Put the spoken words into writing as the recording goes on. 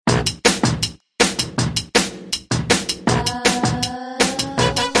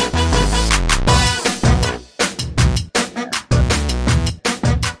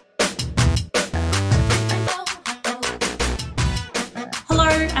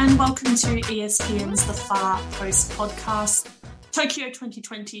and welcome to ESPN's The Far Post podcast. Tokyo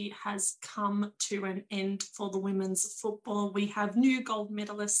 2020 has come to an end for the women's football. We have new gold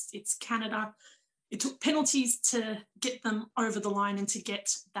medalists. It's Canada. It took penalties to get them over the line and to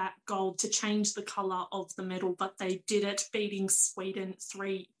get that gold, to change the colour of the medal, but they did it, beating Sweden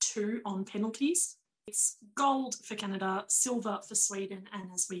 3-2 on penalties. It's gold for Canada, silver for Sweden,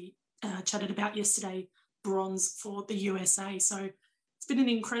 and as we chatted about yesterday, bronze for the USA. So it's been an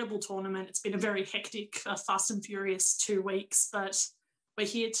incredible tournament. It's been a very hectic, fast and furious 2 weeks, but we're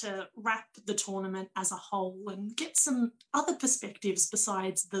here to wrap the tournament as a whole and get some other perspectives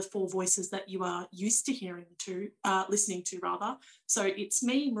besides the four voices that you are used to listening to. So it's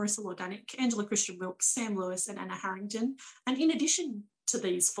me, Marissa Lordanic, Angela Christian Wilkes, Sam Lewis and Anna Harrington. And in addition to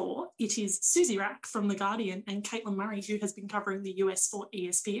these four, it is Susie Rack from The Guardian and Caitlin Murray, who has been covering the US for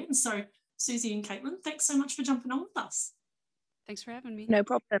ESPN. So Susie and Caitlin, thanks so much for jumping on with us. Thanks for having me. No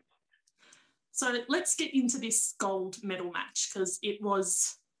problem. So let's get into this gold medal match, because we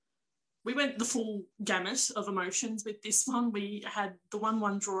went the full gamut of emotions with this one. We had the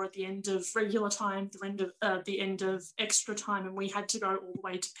 1-1 draw at the end of regular time, the end of extra time, and we had to go all the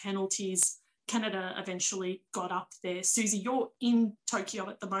way to penalties. Canada eventually got up there. Susie, you're in Tokyo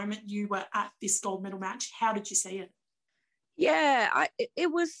at the moment. You were at this gold medal match. How did you see it? Yeah,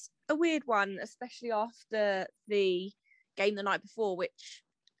 it was a weird one, especially after the game the night before, which,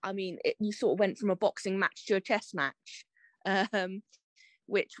 I mean, you sort of went from a boxing match to a chess match,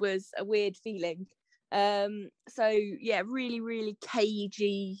 which was a weird feeling. So, yeah, really, really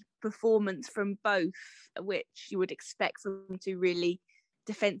cagey performance from both, which you would expect from two really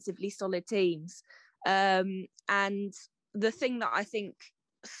defensively solid teams. And the thing that I think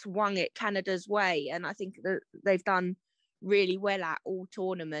swung it Canada's way, and I think that they've done really well at all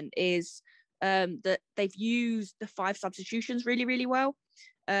tournament, is that they've used the 5 substitutions really, really well.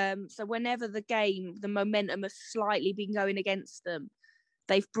 So whenever the momentum has slightly been going against them,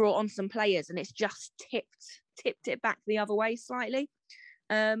 they've brought on some players and it's just tipped it back the other way slightly.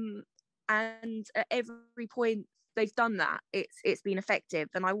 And at every point they've done that, it's been effective.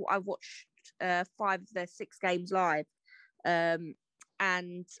 And I watched 5 of their 6 games live. Like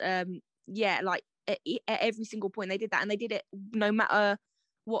at every single point they did that, and they did it no matter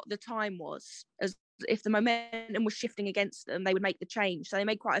what the time was. As if the momentum was shifting against them, they would make the change. So they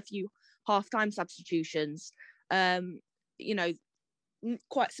made quite a few half-time substitutions.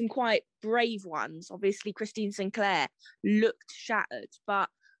 Quite brave ones. Obviously, Christine Sinclair looked shattered, but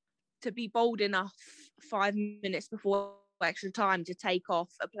to be bold enough 5 minutes before extra time to take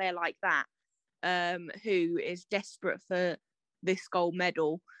off a player like that, who is desperate for this gold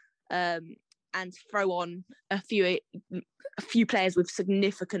medal, and throw on a few players with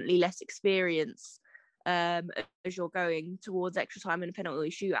significantly less experience as you're going towards extra time and a penalty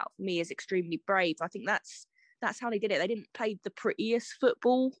shootout, for me is extremely brave. I think that's how they did it. They didn't play the prettiest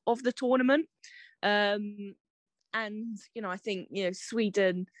football of the tournament. And, I think,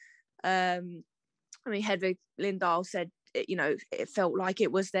 Sweden, Hedvig Lindahl said, it felt like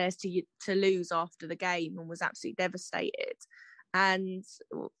it was theirs to lose after the game and was absolutely devastated. And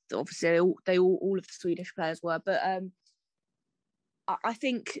obviously all of the Swedish players were, but I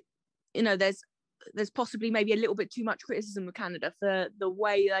think there's possibly maybe a little bit too much criticism of Canada for the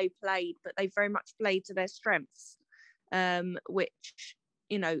way they played, but they very much played to their strengths, which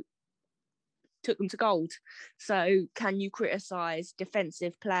took them to gold. So can you criticise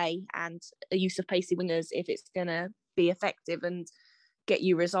defensive play and a use of pacey wingers if it's going to be effective and get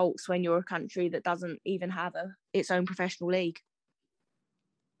you results when you're a country that doesn't even have its own professional league?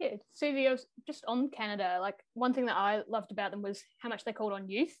 Yeah, Susie, I was just on Canada. Like, one thing that I loved about them was how much they called on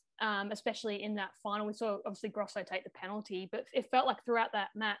youth, especially in that final. We saw obviously Grosso take the penalty, but it felt like throughout that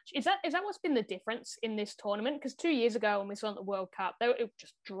match, is that what's been the difference in this tournament? Because 2 years ago when we saw in the World Cup, it was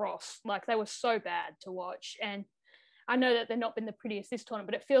just dross. Like, they were so bad to watch. And I know that they've not been the prettiest this tournament,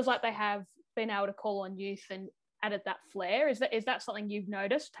 but it feels like they have been able to call on youth and added that flair. Is that something you've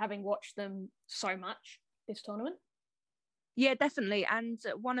noticed, having watched them so much this tournament? Yeah, definitely. And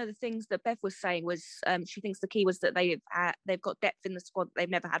one of the things that Bev was saying was she thinks the key was that they've got depth in the squad that they've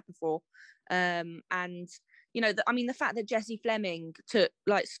never had before. And the fact that Jessie Fleming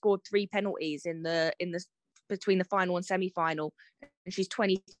scored 3 penalties in the between the final and semi-final, and she's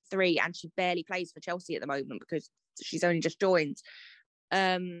 23 and she barely plays for Chelsea at the moment because she's only just joined.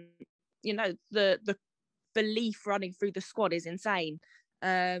 The belief running through the squad is insane.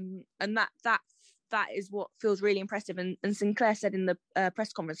 And that is what feels really impressive. And Sinclair said in the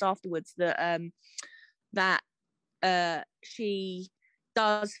press conference afterwards that she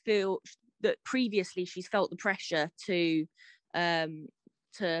does feel that previously she's felt the pressure to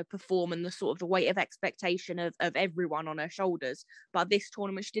to perform and the sort of the weight of expectation of everyone on her shoulders. But this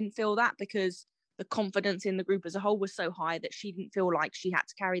tournament, she didn't feel that, because the confidence in the group as a whole was so high that she didn't feel like she had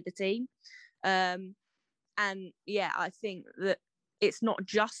to carry the team. And yeah, I think that it's not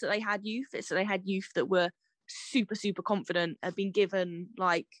just that they had youth, it's that they had youth that were super, super confident, had been given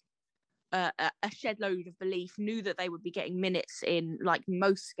like a shed load of belief, knew that they would be getting minutes in like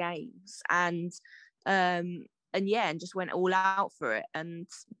most games, and just went all out for it. And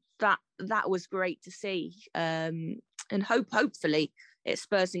that was great to see. And hopefully it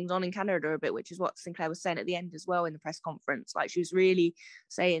spurs things on in Canada a bit, which is what Sinclair was saying at the end as well in the press conference. Like, she was really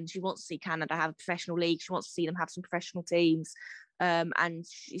saying she wants to see Canada have a professional league, she wants to see them have some professional teams. And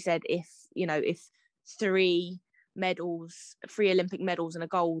she said if 3 Olympic medals and a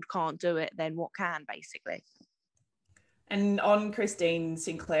gold can't do it, then what can, basically. And on Christine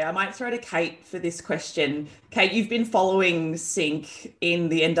Sinclair, I might throw to Kate for this question. Kate, you've been following Sinc in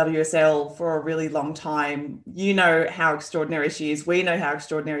the NWSL for a really long time. You know how extraordinary she is. We know how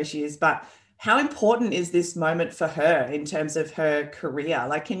extraordinary she is. But how important is this moment for her in terms of her career?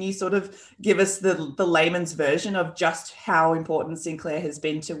 Like, can you sort of give us the layman's version of just how important Sinclair has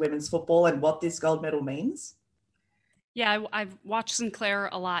been to women's football and what this gold medal means? Yeah, I've watched Sinclair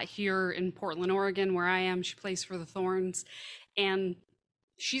a lot here in Portland, Oregon, where I am. She plays for the Thorns. And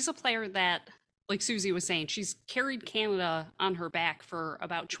she's a player that, like Susie was saying, she's carried Canada on her back for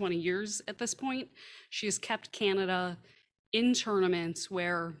about 20 years at this point. She has kept Canada in tournaments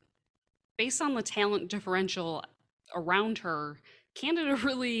where, based on the talent differential around her, Canada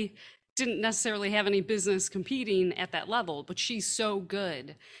really didn't necessarily have any business competing at that level. But she's so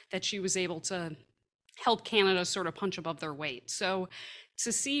good that she was able to help Canada sort of punch above their weight. So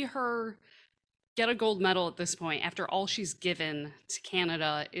to see her get a gold medal at this point, after all she's given to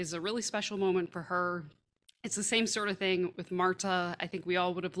Canada, is a really special moment for her. It's the same sort of thing with Marta. I think we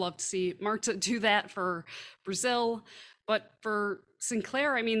all would have loved to see Marta do that for Brazil. But for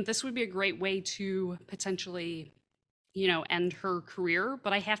Sinclair, I mean, this would be a great way to potentially, end her career.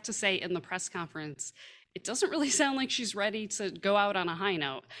 But I have to say, in the press conference, it doesn't really sound like she's ready to go out on a high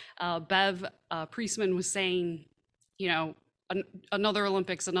note. Bev Priestman was saying, another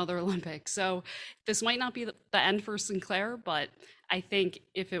Olympics. So this might not be the end for Sinclair, but I think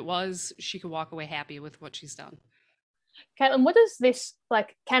if it was, she could walk away happy with what she's done. Caitlin, what does this,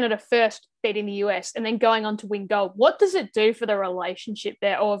 like Canada first beating the US and then going on to win gold, what does it do for the relationship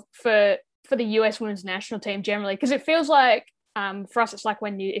there, or for the US women's national team generally? Because it feels like, for us, it's like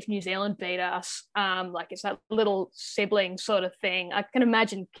if New Zealand beat us, like it's that little sibling sort of thing. I can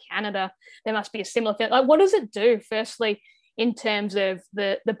imagine Canada, there must be a similar thing. Like, what does it do, firstly, in terms of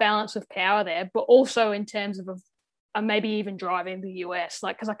the balance of power there, but also in terms of maybe even driving the US?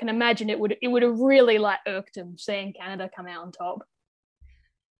 Like, because I can imagine it would have really like irked them seeing Canada come out on top.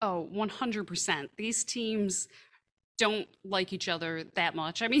 Oh, 100%. These teams don't like each other that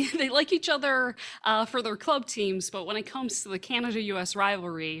much. I mean, they like each other for their club teams, but when it comes to the Canada-US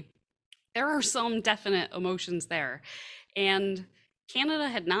rivalry, there are some definite emotions there. And Canada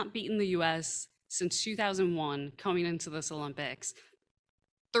had not beaten the US since 2001 coming into this Olympics.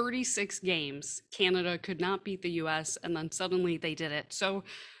 36 games, Canada could not beat the US, and then suddenly they did it. So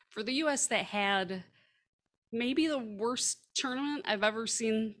for the US, that had maybe the worst tournament I've ever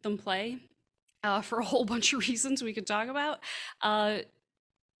seen them play, for a whole bunch of reasons we could talk about.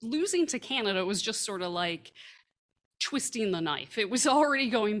 Losing to Canada was just sort of like twisting the knife. It was already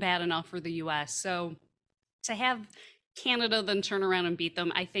going bad enough for the US. So to have Canada then turn around and beat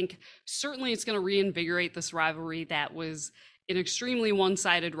them, I think certainly it's going to reinvigorate this rivalry that was an extremely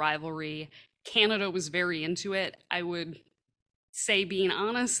one-sided rivalry. Canada was very into it. I would say, being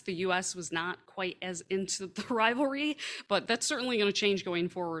honest, the US was not quite as into the rivalry, but that's certainly going to change going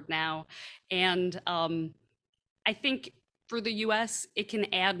forward now. And I think for the US, it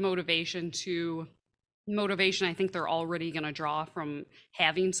can add motivation I think they're already going to draw from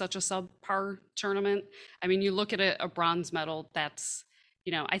having such a subpar tournament. I mean, you look at a bronze medal, that's,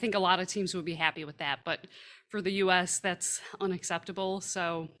 I think a lot of teams would be happy with that, but for the US, that's unacceptable.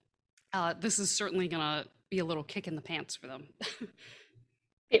 So this is certainly going to be a little kick in the pants for them.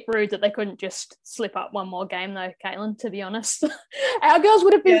 Bit rude that they couldn't just slip up one more game though, Caitlin, to be honest. Our girls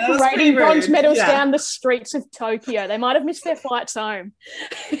would have been parading bronze medals down the streets of Tokyo. They might have missed their flights home.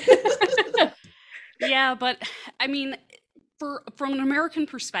 Yeah, but I mean, from an American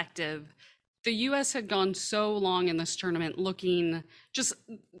perspective, the US had gone so long in this tournament looking just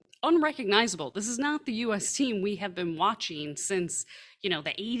unrecognizable. This is not the US team we have been watching since, the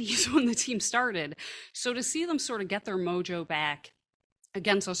 80s when the team started. So to see them sort of get their mojo back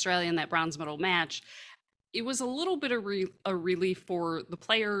against Australia in that bronze medal match, it was a little bit of a relief for the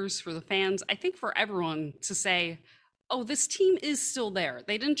players, for the fans, I think for everyone to say, oh, this team is still there.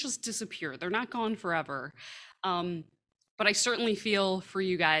 They didn't just disappear. They're not gone forever. But I certainly feel for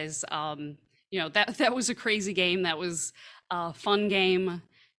you guys. That was a crazy game. That was a fun game.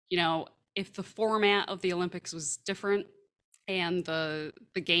 If the format of the Olympics was different and the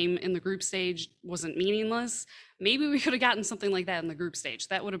game in the group stage wasn't meaningless, maybe we could have gotten something like that in the group stage.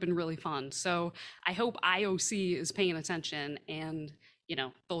 That would have been really fun. So I hope IOC is paying attention and,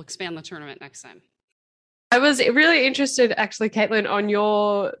 they'll expand the tournament next time. I was really interested, actually, Caitlin, on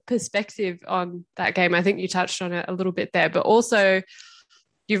your perspective on that game. I think you touched on it a little bit there, but also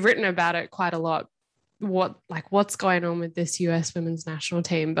you've written about it quite a lot. What's going on with this US women's national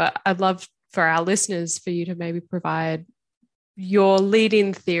team? But I'd love for our listeners for you to maybe provide your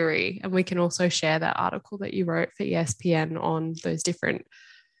lead-in theory, and we can also share that article that you wrote for ESPN on those different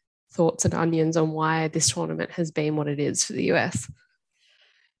thoughts and onions on why this tournament has been what it is for the US.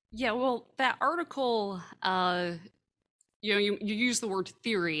 Yeah, well, that article, you use the word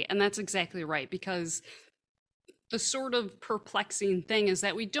theory, and that's exactly right, because the sort of perplexing thing is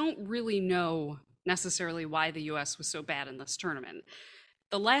that we don't really know necessarily why the US was so bad in this tournament.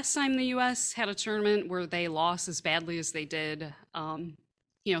 The last time the US had a tournament where they lost as badly as they did,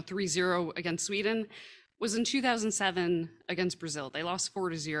 3-0 against Sweden, was in 2007 against Brazil. They lost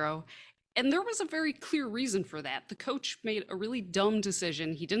 4-0. And there was a very clear reason for that. The coach made a really dumb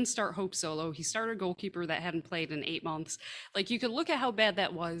decision. He didn't start Hope Solo. He started a goalkeeper that hadn't played in 8 months. You could look at how bad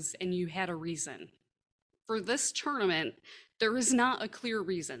that was, and you had a reason. For this tournament, there is not a clear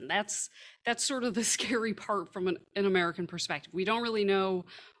reason. That's sort of the scary part from an American perspective. We don't really know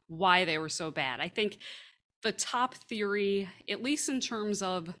why they were so bad. I think the top theory, at least in terms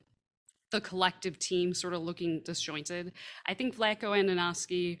of the collective team sort of looking disjointed, I think Vlatko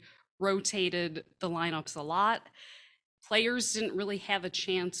Andonovski rotated the lineups a lot. Players didn't really have a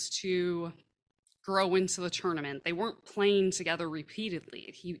chance to grow into the tournament. They weren't playing together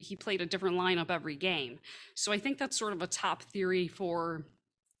repeatedly. He played a different lineup every game. So I think that's sort of a top theory for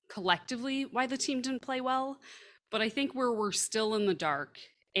collectively why the team didn't play well. But I think where we're still in the dark,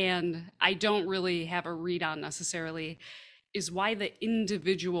 and I don't really have a read on necessarily, is why the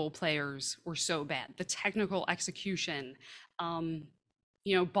individual players were so bad. The technical execution,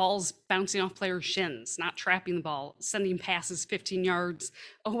 balls bouncing off players' shins, not trapping the ball, sending passes 15 yards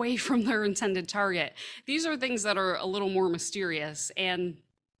away from their intended target. These are things that are a little more mysterious. And,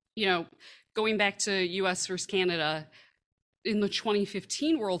 going back to US versus Canada, in the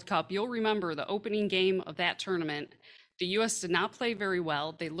 2015 World Cup, you'll remember the opening game of that tournament, the US did not play very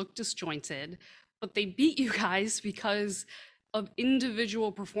well. They looked disjointed, but they beat you guys because of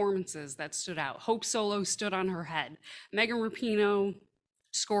individual performances that stood out. Hope Solo stood on her head. Megan Rapinoe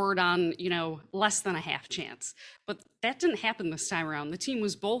scored on, less than a half chance. But that didn't happen this time around. The team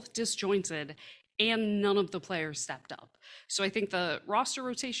was both disjointed and none of the players stepped up. So I think the roster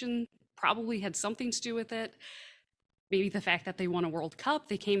rotation probably had something to do with it. Maybe the fact that they won a World Cup,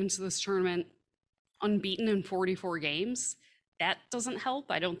 they came into this tournament unbeaten in 44 games. That doesn't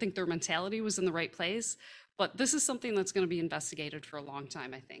help. I don't think their mentality was in the right place. But this is something that's going to be investigated for a long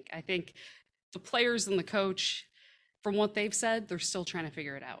time, I think. I think the players and the coach, from what they've said, they're still trying to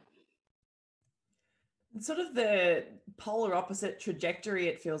figure it out. Sort of the polar opposite trajectory,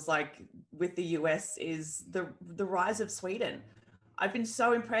 it feels like, with the US is the rise of Sweden. I've been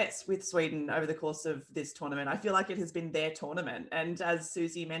so impressed with Sweden over the course of this tournament. I feel like it has been their tournament. And as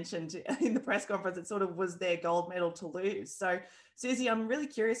Susie mentioned in the press conference, it sort of was their gold medal to lose. So, Susie, I'm really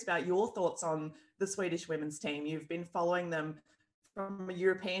curious about your thoughts on the Swedish women's team. You've been following them from a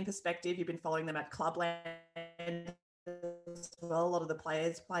European perspective. You've been following them at clubland as well. A lot of the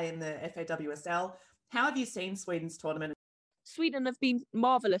players play in the FAWSL. How have you seen Sweden's tournament? Sweden have been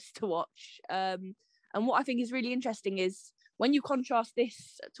marvellous to watch. And what I think is really interesting is when you contrast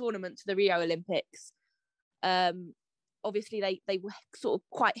this tournament to the Rio Olympics, obviously they were sort of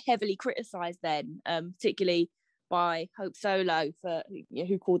quite heavily criticised then, particularly by Hope Solo for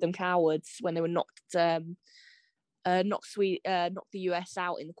who called them cowards when they were knocked the US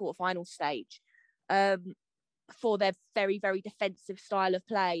out in the quarterfinal stage for their very, very defensive style of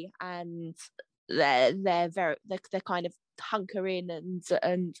play and their kind of hunker in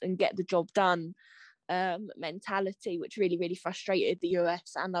and get the job done mentality, which really, really frustrated the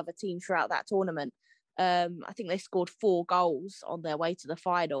US and other teams throughout that tournament. I think they scored 4 goals on their way to the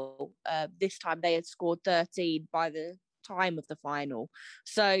final. This time they had scored 13 by the time of the final.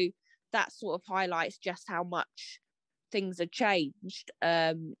 So that sort of highlights just how much things have changed.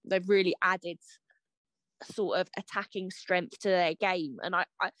 They've really added sort of attacking strength to their game. And I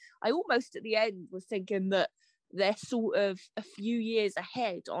almost at the end was thinking that they're sort of a few years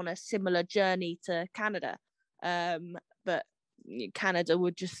ahead on a similar journey to Canada. But Canada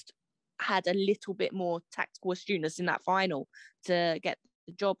would just had a little bit more tactical astuteness in that final to get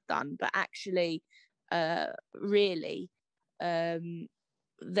the job done. But actually, really, they're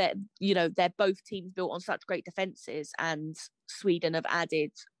both teams built on such great defenses, and Sweden have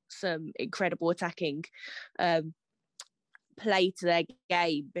added some incredible attacking play to their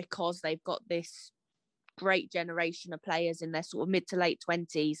game because they've got this great generation of players in their sort of mid to late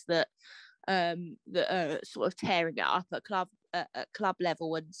 20s that are sort of tearing it up at club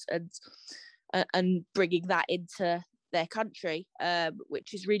level and bringing that into their country,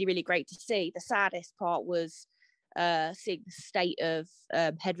 which is really, really great to see. The saddest part was seeing the state of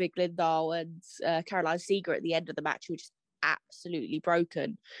Hedvig Lindahl and Caroline Seeger at the end of the match, who were just absolutely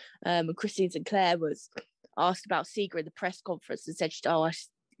broken. And Christine Sinclair was asked about Seeger in the press conference and said,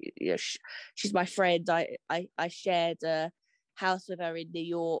 she's my friend. I shared a house with her in New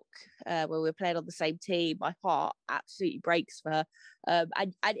York where we were playing on the same team. My heart absolutely breaks for her.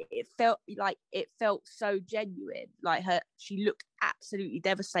 And it felt so genuine. Like she looked absolutely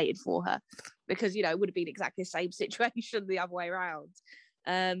devastated for her because, it would have been exactly the same situation the other way around.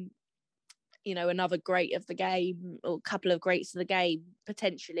 Another great of the game, or a couple of greats of the game,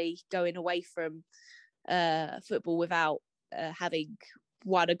 potentially going away from football without having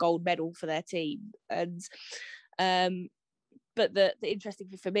won a gold medal for their team. And but the interesting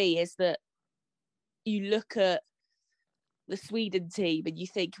thing for me is that you look at the Sweden team and you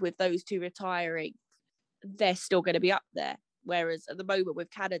think with those two retiring, they're still going to be up there. Whereas at the moment with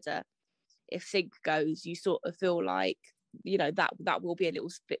Canada, if Sink goes, you sort of feel like, that will be a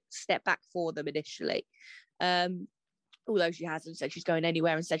little step back for them initially. Although she hasn't said she's going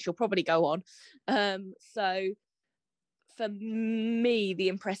anywhere and said she'll probably go on. So for me, the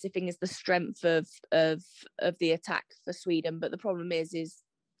impressive thing is the strength of the attack for Sweden. But the problem is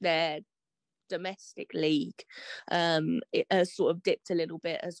their domestic league, it has sort of dipped a little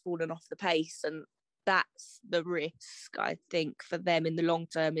bit, has fallen off the pace, and that's the risk, I think, for them in the long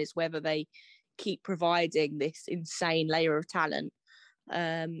term, is whether they keep providing this insane layer of talent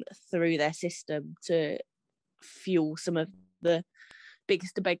through their system to fuel some of the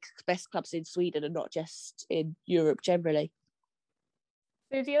biggest and best clubs in Sweden and not just in Europe generally.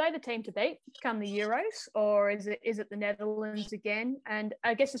 Susie, are they the team to beat come the Euros, or is it the Netherlands again? And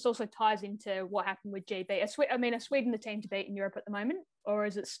I guess this also ties into what happened with GB. Are Sweden the team to beat in Europe at the moment, or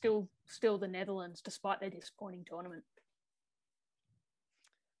is it still the Netherlands despite their disappointing tournament?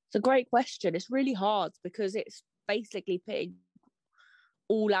 It's a great question. It's really hard because it's basically pitting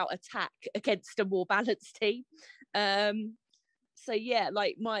all-out attack against a more balanced team. So yeah,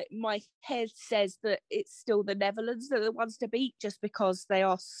 like my head says that it's still the Netherlands that are the ones to beat, just because they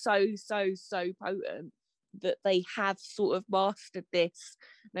are so potent that they have sort of mastered this.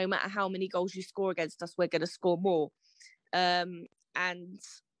 No matter how many goals you score against us, we're going to score more. And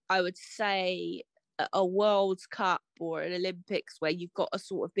I would say a World Cup or an Olympics where you've got a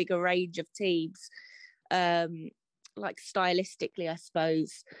sort of bigger range of teams, like stylistically, I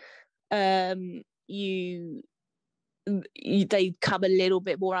suppose, they come a little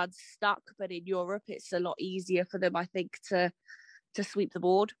bit more unstuck, but in Europe it's a lot easier for them, I think, to sweep the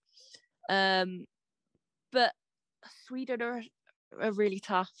board. But Sweden are really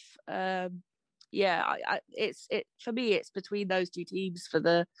tough. It's for me, it's between those two teams for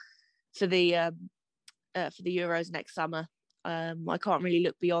the Euros next summer. I can't really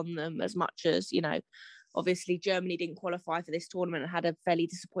look beyond them as much as, obviously Germany didn't qualify for this tournament and had a fairly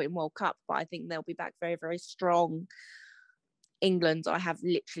disappointing World Cup, but I think they'll be back very, very strong. England, I have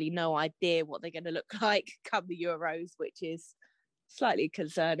literally no idea what they're going to look like come the Euros, which is slightly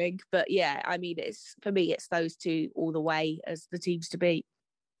concerning. But yeah, I mean, for me, it's those two all the way as the teams to beat.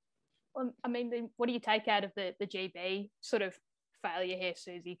 Well, I mean, what do you take out of the GB sort of failure here,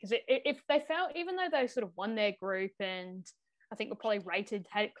 Susie? Because if they felt, even though they sort of won their group and I think were probably rated,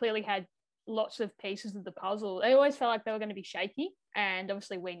 clearly had lots of pieces of the puzzle, they always felt like they were going to be shaky, and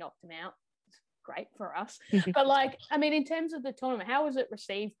obviously we knocked them out. It's great for us. But in terms of the tournament, how was it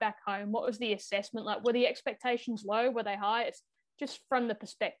received back home? What was the assessment like? Were the expectations low? Were they high? It's just from the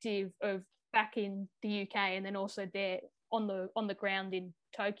perspective of back in the UK and then also there on the ground in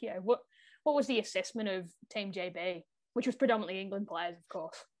Tokyo. What was the assessment of Team GB, which was predominantly England players, of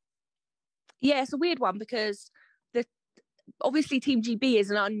course? Yeah, it's a weird one because obviously Team GB is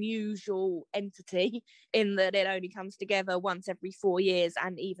an unusual entity in that it only comes together once every 4 years,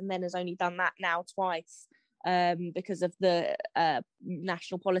 and even then has only done that now twice. because of the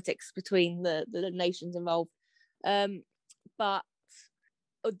national politics between the nations involved. But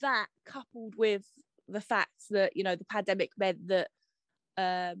that, coupled with the fact that, you know, the pandemic meant that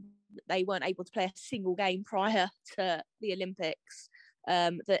they weren't able to play a single game prior to the Olympics,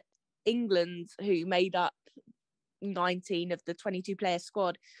 that England, who made up 19 of the 22 player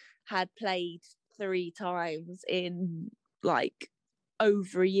squad, had played 3 times in like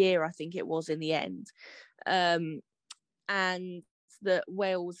over a year, I think it was, in the end. And that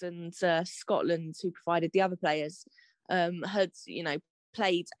Wales and Scotland, who provided the other players, had, you know,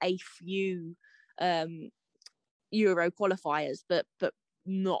 played a few Euro qualifiers, but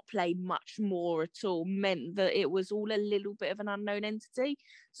not play much more at all, meant that it was all a little bit of an unknown entity.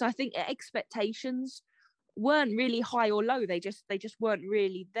 So I think expectations weren't really high or low. They just weren't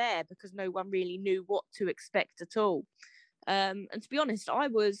really there, because no one really knew what to expect at all. And to be honest, I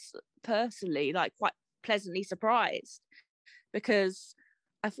was personally like quite pleasantly surprised, because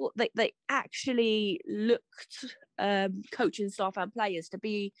I thought they actually looked, coaching staff and players, to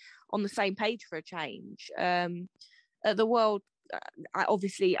be on the same page for a change. At the World,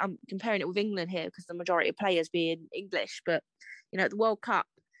 I'm comparing it with England here because the majority of players being English, but you know, at the World Cup,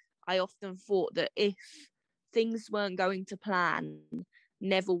 I often thought that if things weren't going to plan,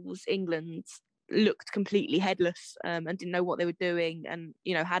 Neville's England looked completely headless, and didn't know what they were doing, and,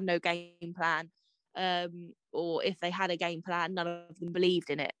 you know, had no game plan. Or if they had a game plan, none of them believed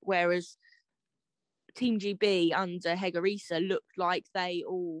in it. Whereas Team GB under Hegarisa looked like they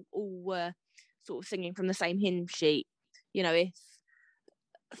all were sort of singing from the same hymn sheet. You know, if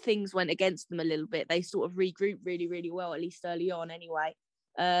things went against them a little bit, they sort of regrouped really, really well, at least early on anyway.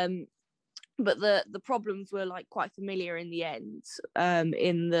 But the problems were like quite familiar in the end.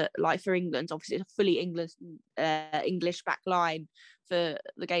 In the, like, for England, obviously it's a fully English back line for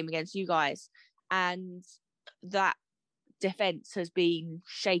the game against you guys, and that defence has been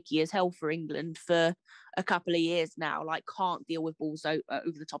shaky as hell for England for a couple of years now. Like, can't deal with balls over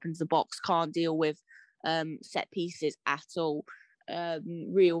the top into the box, can't deal with set pieces at all.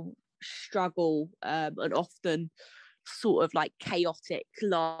 Real struggle, and often sort of like chaotic,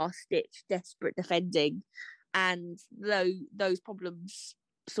 last ditch, desperate defending, and those problems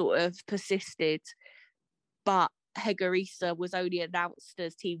sort of persisted. But Hegarisa was only announced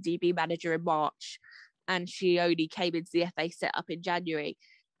as Team GB manager in March, and she only came into the FA setup in January.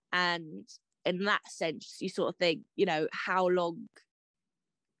 And in that sense, you sort of think, you know, how long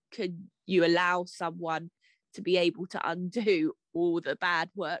could you allow someone to be able to undo all the bad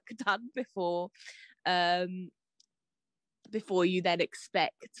work done before you then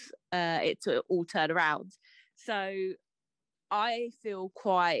expect it to all turn around? So I feel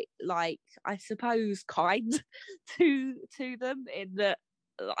quite, like, I suppose, kind to them, in that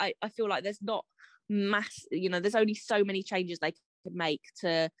I feel like there's not there's only so many changes they could make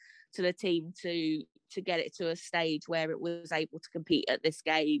to the team to get it to a stage where it was able to compete at this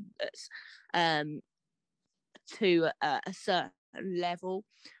game to a certain level.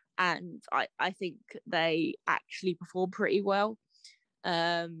 And I think they actually performed pretty well.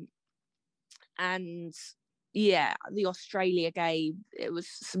 And yeah, the Australia game, it was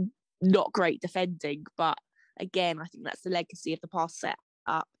some not great defending, but again, I think that's the legacy of the past set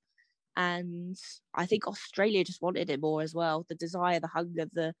up. And I think Australia just wanted it more as well. The desire, the hunger,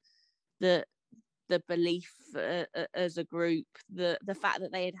 the belief as a group, the fact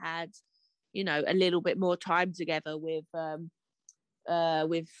that they had, you know, a little bit more time together with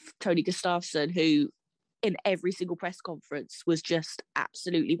Tony Gustafsson, who in every single press conference was just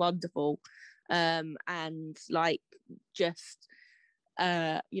absolutely wonderful. And like, just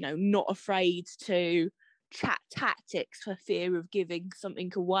not afraid to chat tactics for fear of giving something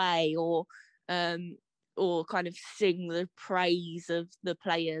away, or kind of sing the praise of the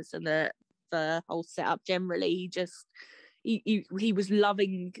players and the whole setup generally. He was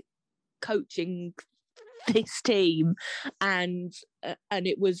loving coaching this team, and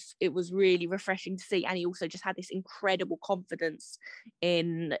it was really refreshing to see. And he also just had this incredible confidence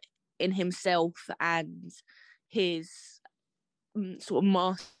in himself and his sort of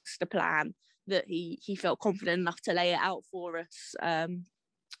master plan, that he felt confident enough to lay it out for us,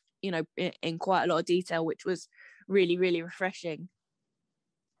 in quite a lot of detail, which was really, really refreshing.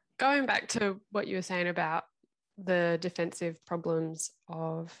 Going back to what you were saying about the defensive problems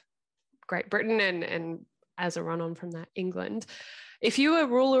of Great Britain and as a run-on from that, England, if you were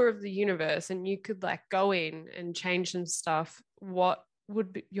ruler of the universe and you could like go in and change some stuff, what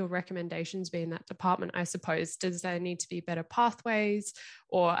would your recommendations be in that department? I suppose, does there need to be better pathways,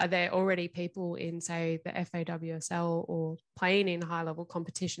 or are there already people in, say, the FAWSL or playing in high-level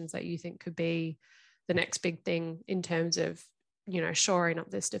competitions that you think could be the next big thing in terms of, shoring up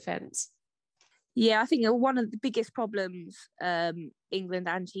this defence? Yeah, I think one of the biggest problems England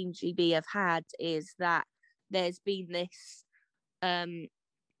and Team GB have had is that there's been this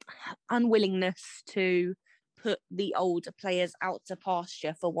unwillingness to put the older players out to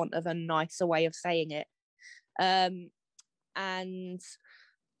pasture, for want of a nicer way of saying it. And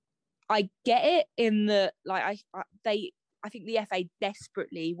I get it in the, like, I think the FA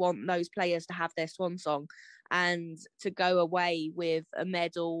desperately want those players to have their swan song and to go away with a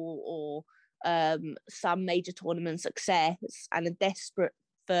medal or some major tournament success, and are desperate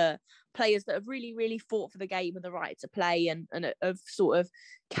for players that have really, really fought for the game and the right to play and have sort of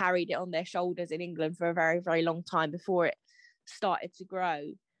carried it on their shoulders in England for a very, very long time before it started to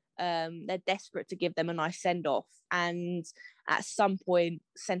grow. They're desperate to give them a nice send-off, and at some point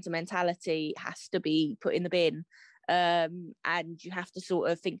sentimentality has to be put in the bin, and you have to sort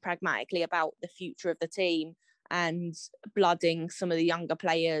of think pragmatically about the future of the team and blooding some of the younger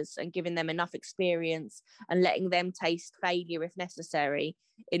players and giving them enough experience and letting them taste failure if necessary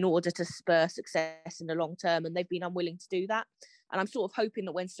in order to spur success in the long term. And they've been unwilling to do that. And I'm sort of hoping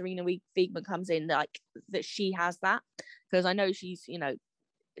that when Serena Wiegman comes in, like, that she has that, because I know she's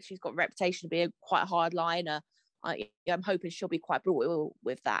got a reputation to be quite a hard liner. I'm hoping she'll be quite brutal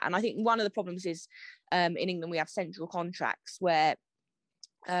with that. And I think one of the problems is in England we have central contracts where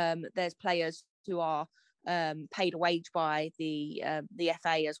there's players who are paid a wage by the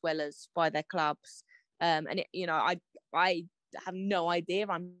FA as well as by their clubs, and I have no idea.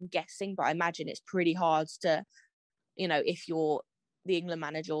 I'm guessing, but I imagine it's pretty hard to, if you're the England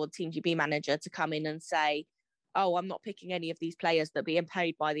manager or the Team GB manager, to come in and say, oh, I'm not picking any of these players that are being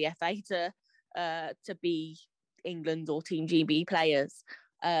paid by the FA to be England or Team GB players,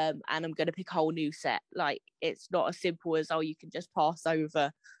 and I'm going to pick a whole new set. Like, it's not as simple as, oh, you can just pass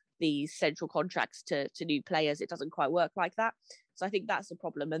over these central contracts to new players. It doesn't quite work like that. So I think that's the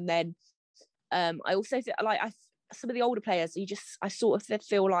problem. And then I also feel like some of the older players, I sort of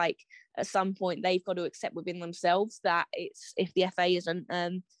feel like at some point they've got to accept within themselves that it's, if the FA isn't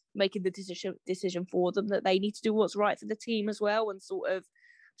making the decision for them, that they need to do what's right for the team as well and sort of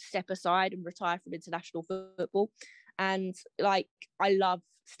step aside and retire from international football. And like, I love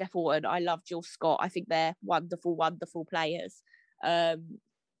Steph Orton, I love Jill Scott. I think they're wonderful, wonderful players,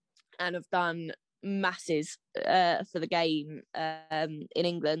 and have done masses for the game in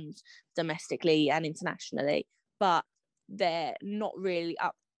England, domestically and internationally. But they're not really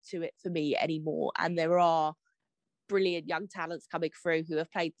up to it for me anymore. And there are brilliant young talents coming through who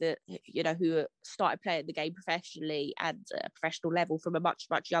have played who started playing the game professionally and at a professional level from a much,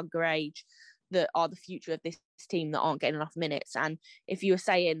 much younger age, that are the future of this team that aren't getting enough minutes. And if you were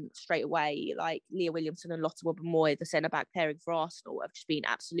saying straight away, like Leah Williamson and Lotte Wubben-Moy, the centre-back pairing for Arsenal, have just been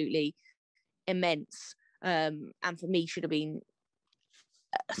absolutely immense, and for me should have been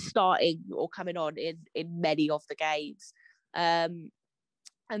starting or coming on in many of the games. And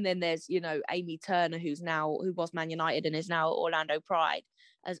then there's, Amy Turner, who was Man United and is now Orlando Pride,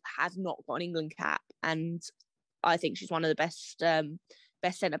 has not got an England cap, and I think she's one of the best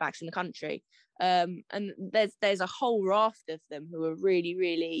centre backs in the country. And there's a whole raft of them who are really,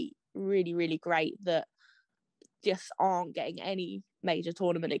 really, really, really great that just aren't getting any major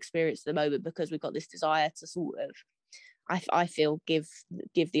tournament experience at the moment, because we've got this desire to sort of, I feel, give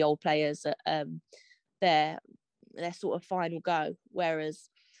the old players their sort of final go. Whereas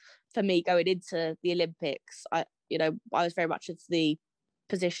for me, going into the Olympics, I was very much of the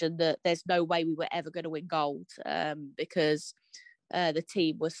position that there's no way we were ever going to win gold, because the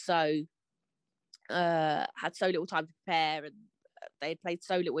team was had so little time to prepare, and they had played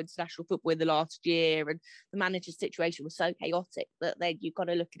so little international football in the last year, and the manager's situation was so chaotic that then you've got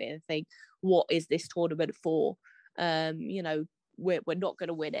to look at it and think, what is this tournament for? We're not going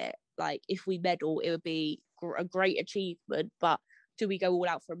to win it. Like, if we medal, it would be a great achievement, but do we go all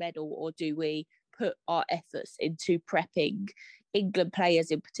out for a medal, or do we put our efforts into prepping England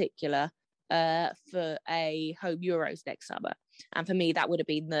players in particular for a home Euros next summer? And for me, that would have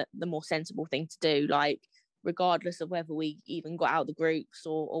been the more sensible thing to do. Like, regardless of whether we even got out of the groups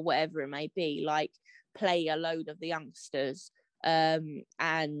or whatever it may be, like, play a load of the youngsters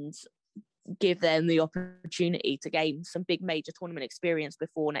and give them the opportunity to gain some big major tournament experience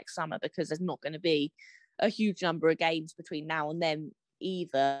before next summer, because there's not going to be a huge number of games between now and then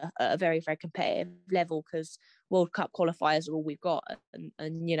either, at a very, very competitive level, because World Cup qualifiers are all we've got,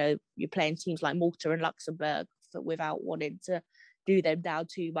 and you're playing teams like Malta and Luxembourg without wanting to do them down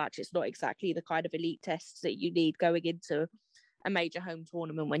too much. It's not exactly the kind of elite tests that you need going into a major home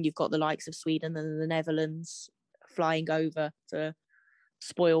tournament when you've got the likes of Sweden and the Netherlands flying over to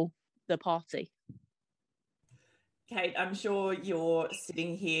spoil the party. Kate, I'm sure you're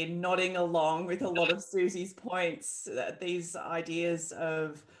sitting here nodding along with a lot of Susie's points, these ideas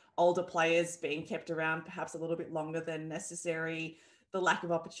of older players being kept around perhaps a little bit longer than necessary, the lack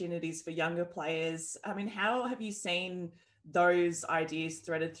of opportunities for younger players. I mean, how have you seen those ideas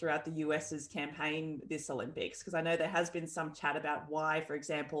threaded throughout the US's campaign this Olympics? Because I know there has been some chat about why, for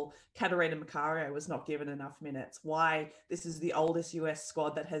example, Katarina Macario was not given enough minutes, why this is the oldest US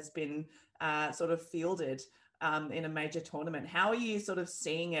squad that has been sort of fielded in a major tournament. How are you sort of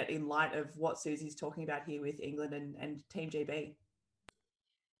seeing it in light of what Susie's talking about here with England and Team GB?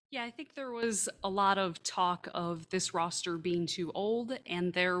 Yeah, I think there was a lot of talk of this roster being too old,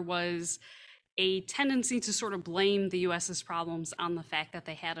 and there was a tendency to sort of blame the US's problems on the fact that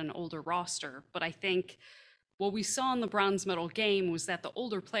they had an older roster. But I think what we saw in the bronze medal game was that the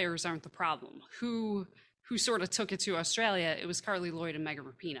older players aren't the problem. Who sort of took it to Australia? It was Carly Lloyd and Megan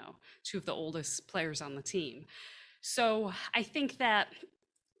Rapinoe, two of the oldest players on the team. So I think that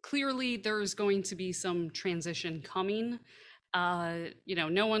clearly there's going to be some transition coming.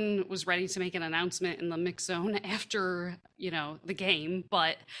 No one was ready to make an announcement in the mix zone after, the game,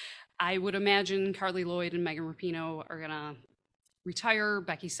 but I would imagine Carly Lloyd and Megan Rapinoe are going to retire.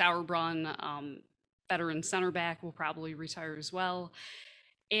 Becky Sauerbrunn, veteran center back, will probably retire as well.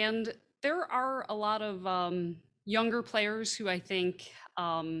 And there are a lot of younger players who I think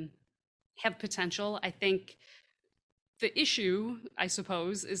have potential. I think the issue, I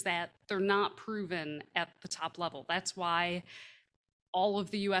suppose, is that they're not proven at the top level. That's why all of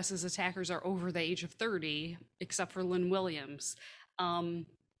the US's attackers are over the age of 30, except for Lynn Williams.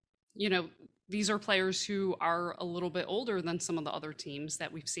 These are players who are a little bit older than some of the other teams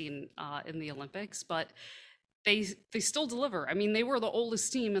that we've seen in the Olympics, but they still deliver. I mean, they were the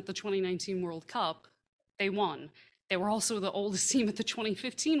oldest team at the 2019 World Cup. They won. They were also the oldest team at the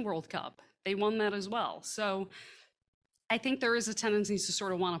 2015 World Cup. They won that as well. So I think there is a tendency to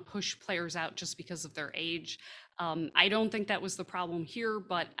sort of want to push players out just because of their age. I don't think that was the problem here,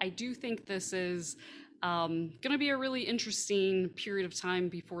 but I do think this is going to be a really interesting period of time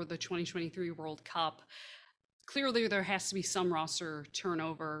before the 2023 World Cup. Clearly, there has to be some roster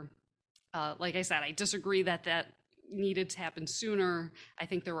turnover. Like I said, I disagree that needed to happen sooner. I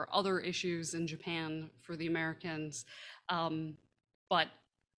think there were other issues in Japan for the Americans. But,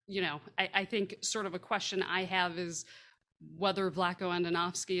 I think sort of a question I have is whether Vlatko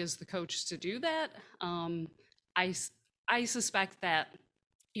Andonovski is the coach to do that. I suspect that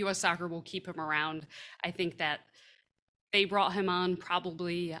U.S. Soccer will keep him around. I think that they brought him on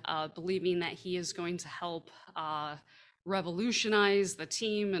probably believing that he is going to help revolutionize the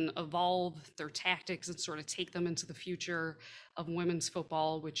team and evolve their tactics and sort of take them into the future of women's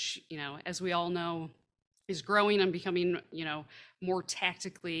football, which, as we all know, is growing and becoming, more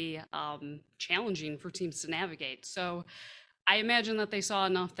tactically challenging for teams to navigate. So I imagine that they saw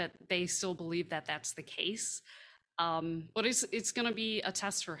enough that they still believe that that's the case. But it's going to be a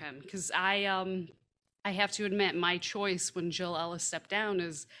test for him, because I have to admit, my choice when Jill Ellis stepped down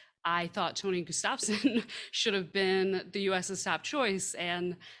is I thought Tony Gustafsson should have been the US's top choice,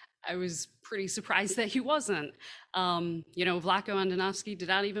 and I was pretty surprised that he wasn't. Vlatko Andonovski did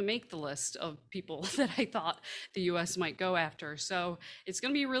not even make the list of people that I thought the US might go after. So it's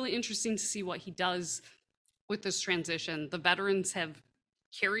going to be really interesting to see what he does with this transition. The veterans have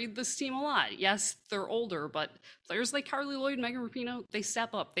carried this team a lot. Yes, they're older, but players like Carly Lloyd, Megan Rapinoe, they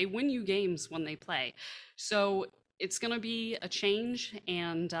step up. They win you games when they play. So it's going to be a change,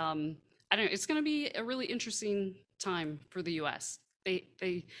 and it's going to be a really interesting time for the US.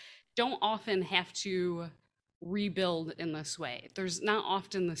 They don't often have to rebuild in this way. There's not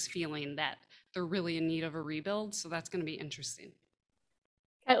often this feeling that they're really in need of a rebuild, so that's going to be interesting.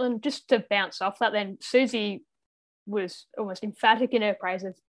 Caitlin, just to bounce off that then, Susie was almost emphatic in her praise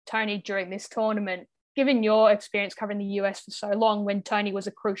of Tony during this tournament. Given your experience covering the US for so long, when Tony was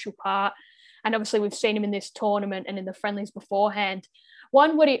a crucial part, and obviously we've seen him in this tournament and in the friendlies beforehand, what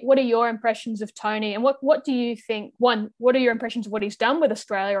are your impressions of Tony, and what do you think, what are your impressions of what he's done with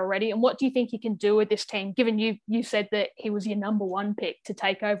Australia already, and what do you think he can do with this team, given you said that he was your number one pick to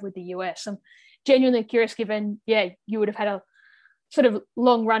take over with the US? I'm genuinely curious, given, you would have had a sort of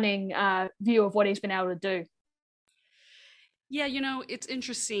long-running view of what he's been able to do. Yeah, it's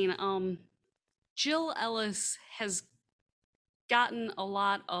interesting. Jill Ellis has gotten a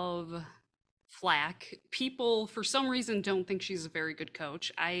lot of flack. People, for some reason, don't think she's a very good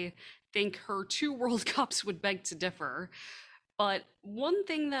coach. I think her 2 World Cups would beg to differ. But one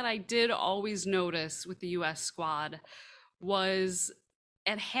thing that I did always notice with the US squad was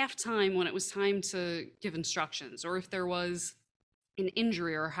at halftime, when it was time to give instructions, or if there was an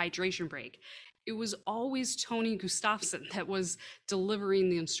injury or a hydration break, it was always Tony Gustafsson that was delivering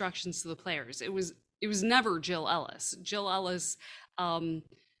the instructions to the players. It was never Jill Ellis. Jill Ellis,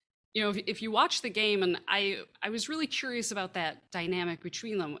 if you watch the game, and I was really curious about that dynamic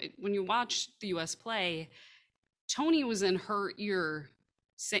between them. When you watch the U.S. play, Tony was in her ear,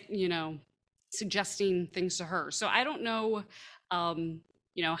 suggesting things to her. So I don't know,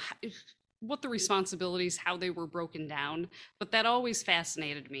 what the responsibilities, how they were broken down, but that always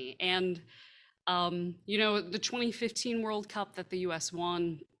fascinated me. And, the 2015 World Cup that the U.S.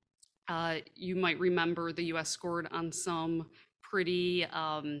 won, you might remember the U.S. scored on some pretty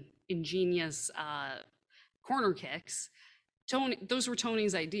ingenious corner kicks. Those were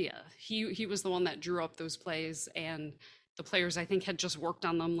Tony's idea. He was the one that drew up those plays, and the players, I think, had just worked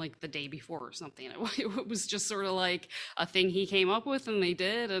on them like the day before or something. It was just sort of like a thing he came up with, and they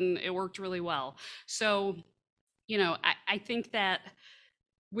did, and it worked really well. So, I think that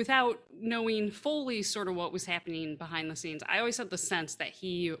without knowing fully sort of what was happening behind the scenes, I always had the sense that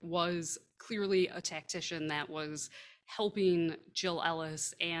he was clearly a tactician that was helping Jill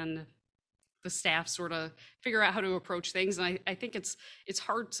Ellis and the staff sort of figure out how to approach things. And I think it's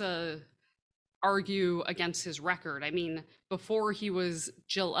hard to argue against his record. I mean, before he was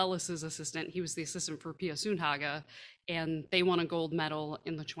Jill Ellis's assistant, he was the assistant for Pia Sundhage, and they won a gold medal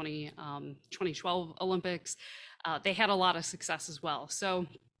in the 2012 Olympics. They had a lot of success as well. So,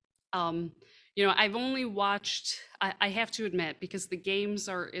 I've only watched, I have to admit, because the games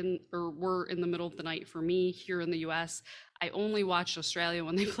were in the middle of the night for me here in the US, I only watched Australia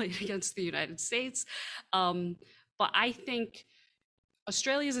when they played against the United States. But I think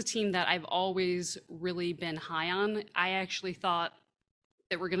Australia is a team that I've always really been high on. I actually thought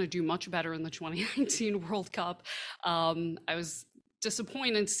that we're going to do much better in the 2019 World Cup. I was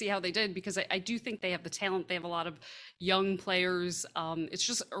disappointed to see how they did, because I do think they have the talent. They have a lot of young players. It's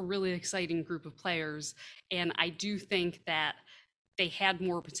just a really exciting group of players. And I do think that they had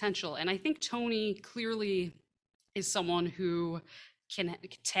more potential. And I think Tony clearly is someone who can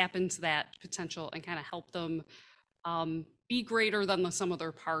tap into that potential and kind of help them be greater than the sum of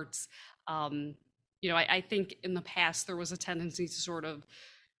their parts. I think in the past there was a tendency to sort of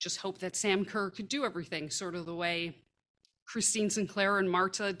just hope that Sam Kerr could do everything, sort of the way Christine Sinclair and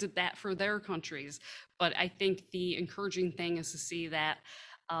Marta did that for their countries. But I think the encouraging thing is to see that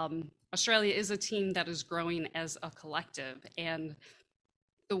Australia is a team that is growing as a collective, and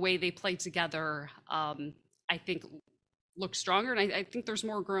the way they play together, I think, look stronger. And I think there's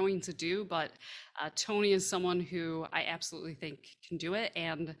more growing to do, but Tony is someone who I absolutely think can do it.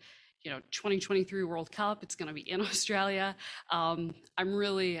 And 2023 World Cup, it's going to be in Australia. I'm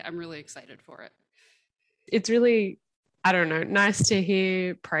really excited for it. It's really, I don't know, nice to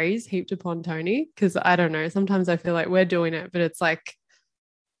hear praise heaped upon Tony, because I don't know, sometimes I feel like we're doing it, but it's like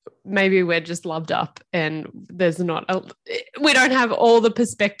maybe we're just loved up and we don't have all the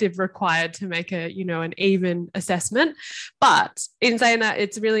perspective required to make an even assessment. But in saying that,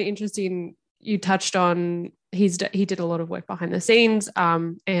 it's really interesting. You touched on he did a lot of work behind the scenes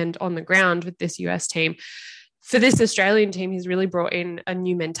and on the ground with this US team. For this Australian team, he's really brought in a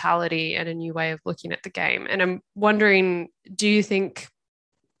new mentality and a new way of looking at the game. And I'm wondering, do you think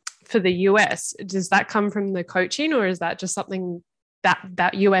for the US, does that come from the coaching, or is that just something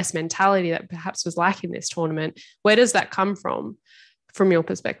that US mentality that perhaps was lacking this tournament? Where does that come from your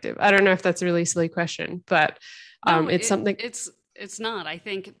perspective? I don't know if that's a really silly question, but it's something. It's not. I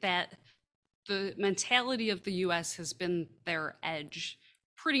think that the mentality of the US has been their edge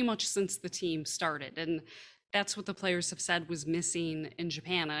pretty much since the team started. And that's what the players have said was missing in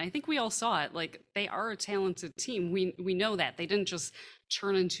Japan. And I think we all saw it. Like, they are a talented team. We know that. They didn't just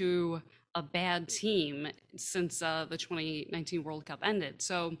turn into a bad team since the 2019 World Cup ended.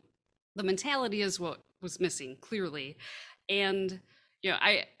 So the mentality is what was missing, clearly. And,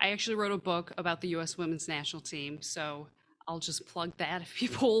 I actually wrote a book about the U.S. women's national team. So I'll just plug that if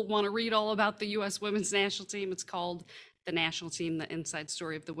people want to read all about the U.S. women's national team. It's called The National Team, The Inside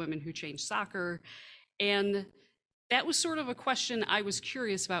Story of the Women Who Changed Soccer. And that was sort of a question I was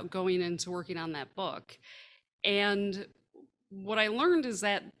curious about going into working on that book. And what I learned is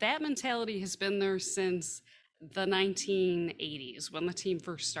that mentality has been there since the 1980s, when the team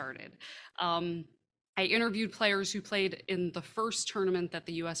first started. I interviewed players who played in the first tournament that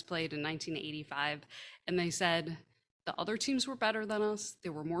the US played in 1985, and they said the other teams were better than us. They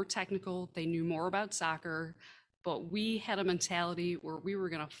were more technical. They knew more about soccer, but we had a mentality where we were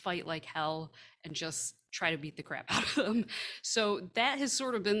going to fight like hell and just try to beat the crap out of them. So that has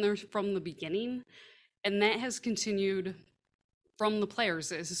sort of been there from the beginning, and that has continued from the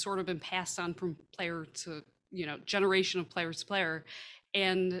players. It has sort of been passed on from player to, generation of players to player.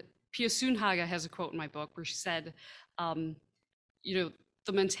 And Pia Sundhage has a quote in my book where she said,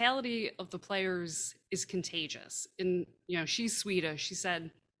 the mentality of the players is contagious. And, she's Swedish. She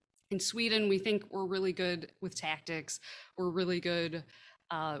said, in Sweden, we think we're really good with tactics. We're really good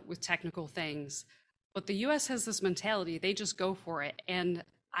with technical things. But the US has this mentality, they just go for it. And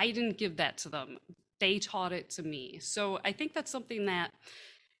I didn't give that to them. They taught it to me. So I think that's something that,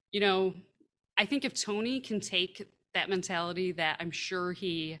 I think if Tony can take that mentality that I'm sure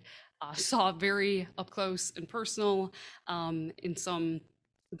he saw very up close and personal in some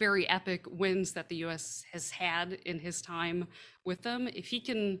very epic wins that the US has had in his time with them, if he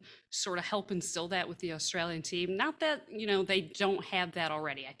can sort of help instill that with the Australian team, not that, they don't have that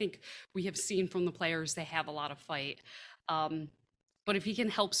already. I think we have seen from the players they have a lot of fight. But if he can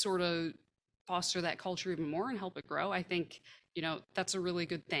help sort of foster that culture even more and help it grow, I think, that's a really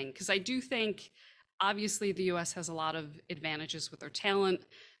good thing. Because I do think, obviously, the US has a lot of advantages with their talent.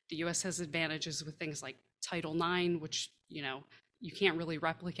 The US has advantages with things like Title IX, which, you can't really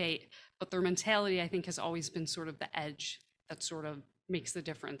replicate. But their mentality, I think, has always been sort of the edge that sort of makes the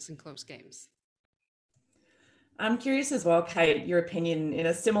difference in close games. I'm curious as well, Kate, your opinion in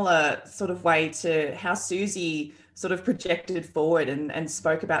a similar sort of way to how Susie sort of projected forward and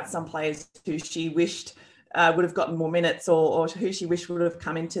spoke about some players who she wished would have gotten more minutes or who she wished would have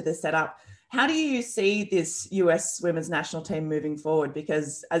come into the setup. How do you see this US women's national team moving forward?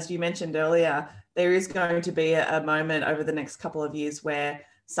 Because as you mentioned earlier, there is going to be a moment over the next couple of years where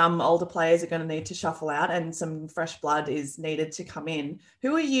some older players are going to need to shuffle out and some fresh blood is needed to come in.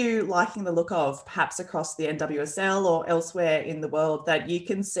 Who are you liking the look of, perhaps across the NWSL or elsewhere in the world, that you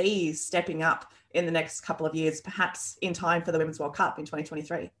can see stepping up in the next couple of years, perhaps in time for the Women's World Cup in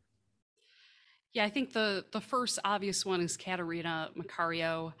 2023? Yeah, I think the first obvious one is Katarina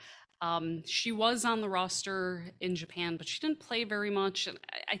Macario. She was on the roster in Japan, but she didn't play very much. And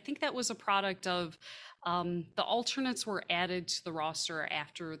I think that was a product of the alternates were added to the roster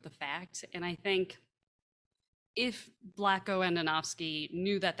after the fact. And I think if Vlatko Andonovski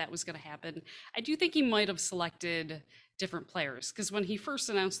knew that that was going to happen, I do think he might have selected different players. Because when he first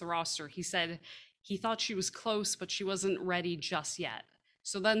announced the roster, he said he thought she was close, but she wasn't ready just yet.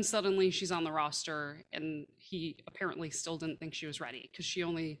 So then suddenly she's on the roster, and he apparently still didn't think she was ready because she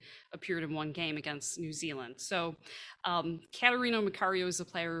only appeared in one game against New Zealand. So Katarina Macario is a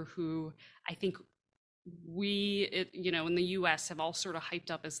player who I think in the US have all sort of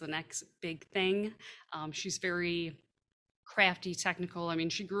hyped up as the next big thing. She's very crafty, technical. I mean,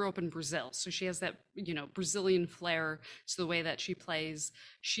 she grew up in Brazil, so she has that, Brazilian flair to the way that she plays.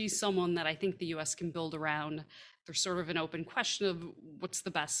 She's someone that I think the US can build around. There's sort of an open question of what's the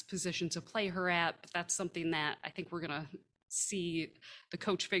best position to play her at, but that's something that I think we're going to see the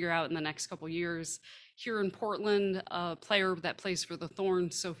coach figure out in the next couple of years. Here in Portland, a player that plays for the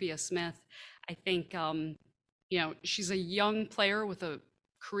Thorns, Sophia Smith, I think, she's a young player with a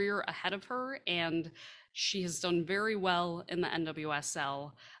career ahead of her, and she has done very well in the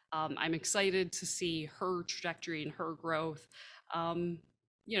NWSL. I'm excited to see her trajectory and her growth.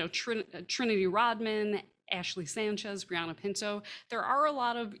 Trinity Rodman, Ashley Sanchez, Brianna Pinto. There are a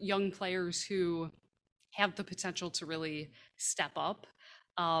lot of young players who have the potential to really step up.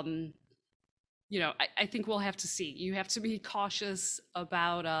 I think we'll have to see. You have to be cautious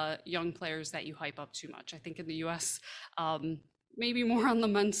about young players that you hype up too much. I think in the US, maybe more on the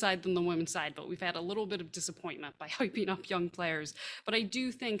men's side than the women's side, but we've had a little bit of disappointment by hyping up young players. But I do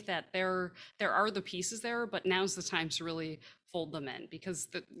think that there are the pieces there, but now's the time to really fold them in, because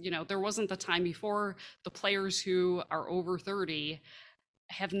there wasn't the time before. The players who are over 30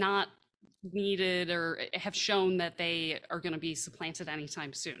 have not needed or have shown that they are going to be supplanted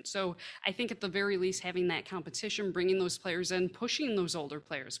anytime soon. So I think at the very least, having that competition, bringing those players in, pushing those older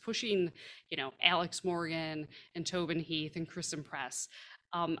players, pushing, Alex Morgan and Tobin Heath and Kristen Press.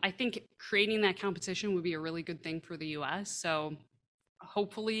 I think creating that competition would be a really good thing for the US. So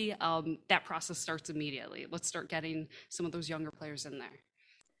hopefully that process starts immediately. Let's start getting some of those younger players in there.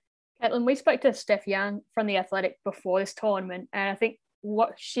 Caitlin, we spoke to Steph Young from The Athletic before this tournament, and I think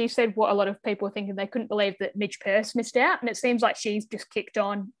what she said, what a lot of people were thinking, they couldn't believe that Midge Purce missed out, and it seems like she's just kicked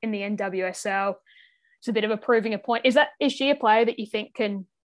on in the NWSL. It's a bit of a proving a point. Is she a player that you think can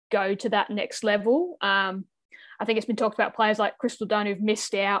go to that next level? I think it's been talked about players like Crystal Dunn who've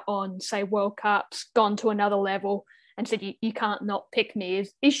missed out on, say, World Cups, gone to another level, and said, you can't not pick me.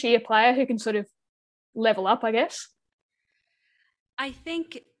 Is she a player who can sort of level up, I guess? I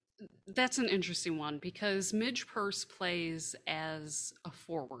think that's an interesting one, because Midge Purce plays as a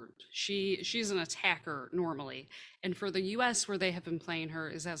forward. She's an attacker normally. And for the US, where they have been playing her,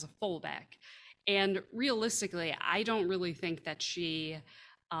 is as a fullback. And realistically, I don't really think that she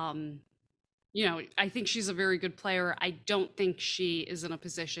I think she's a very good player. I don't think she is in a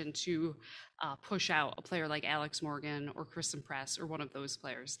position to push out a player like Alex Morgan or Kristen Press or one of those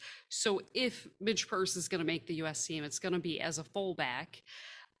players. So if Midge Purce is going to make the U.S. team, it's going to be as a fullback.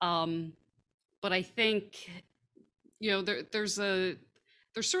 But I think, there's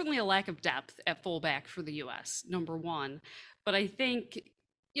certainly a lack of depth at fullback for the U.S., number one. But I think,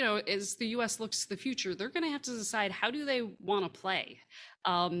 as the U.S. looks to the future, they're going to have to decide, how do they want to play?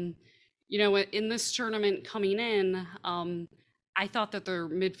 In this tournament coming in, I thought that their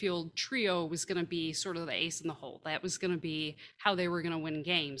midfield trio was going to be sort of the ace in the hole. That was going to be how they were going to win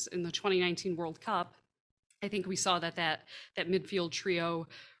games. In the 2019 World Cup, I think we saw that midfield trio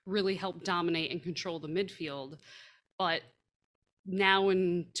really helped dominate and control the midfield. But now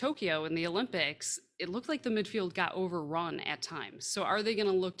in Tokyo, in the Olympics, it looked like the midfield got overrun at times. So are they going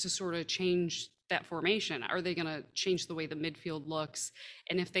to look to sort of change that formation? Are they going to change the way the midfield looks?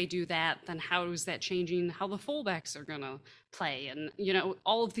 And if they do that, then how is that changing how the fullbacks are going to play? And,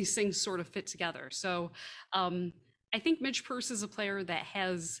 all of these things sort of fit together. So I think Midge Purce is a player that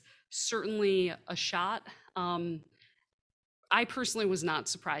has certainly a shot. I personally was not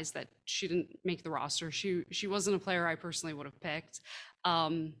surprised that she didn't make the roster. She wasn't a player I personally would have picked.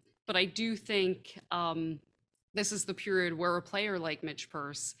 But I do think this is the period where a player like Midge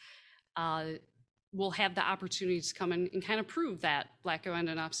Purce will have the opportunity to come in and kind of prove that Vlatko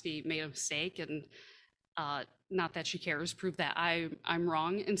Andonovski made a mistake, and not that she cares, prove that I'm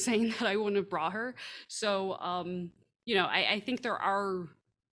wrong in saying that I wouldn't have brought her. So, I think there are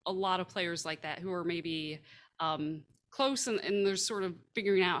a lot of players like that who are maybe close, and they're sort of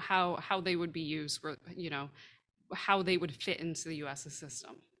figuring out how they would be used, how they would fit into the U.S.'s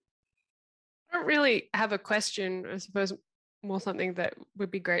system. I don't really have a question, I suppose more something that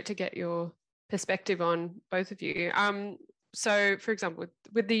would be great to get your perspective on, both of you. So, for example,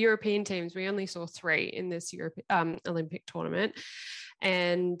 with the European teams, we only saw 3 in this Olympic tournament.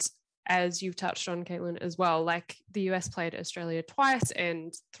 And as you've touched on, Caitlin, as well, like the US played Australia twice,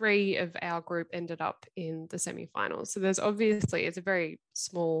 and 3 of our group ended up in the semi-finals. So there's obviously, it's a very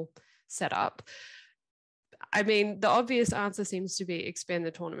small setup. I mean, the obvious answer seems to be expand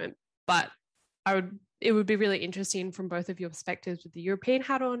the tournament, but it would be really interesting from both of your perspectives, with the European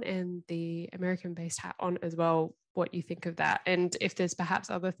hat on and the American-based hat on as well, what you think of that. And if there's perhaps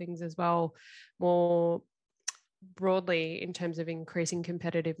other things as well, more broadly in terms of increasing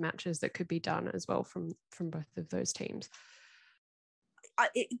competitive matches that could be done as well from both of those teams.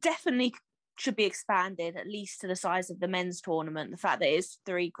 It definitely should be expanded, at least to the size of the men's tournament. The fact that it's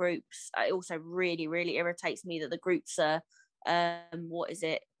 3 groups, it also really, really irritates me that the groups are,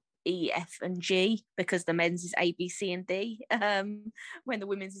 E, F and G, because the men's is A, B, C and D, when the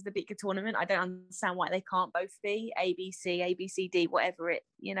women's is the bigger tournament. I don't understand why they can't both be A, B, C, D, whatever it,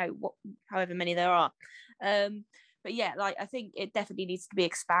 however many there are. But yeah, I think it definitely needs to be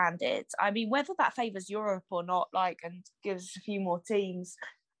expanded. I mean, whether that favours Europe or not, and gives a few more teams,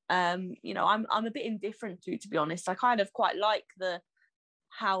 I'm a bit indifferent to be honest. I kind of quite like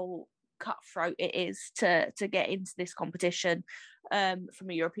how cutthroat it is to get into this competition from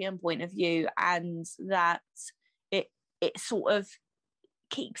a European point of view, and that it sort of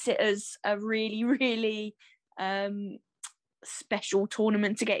keeps it as a really, really special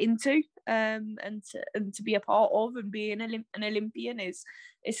tournament to get into, and to be a part of, and be an Olympian is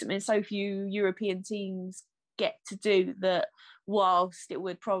something so few European teams get to do, that whilst it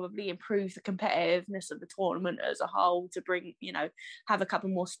would probably improve the competitiveness of the tournament as a whole, to bring, have a couple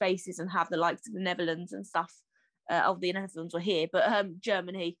more spaces and have the likes of the Netherlands and stuff, the Netherlands were here, but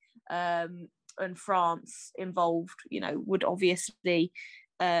Germany and France involved, would obviously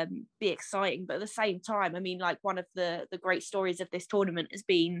be exciting. But at the same time, I mean, one of the great stories of this tournament has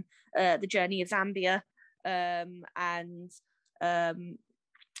been the journey of Zambia, and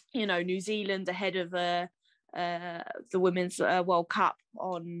New Zealand ahead of the Women's World Cup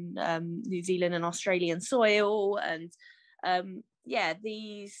on New Zealand and Australian soil, and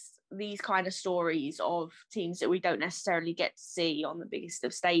these kind of stories of teams that we don't necessarily get to see on the biggest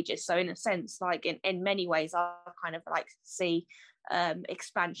of stages. So in a sense, in many ways, I kind of like to see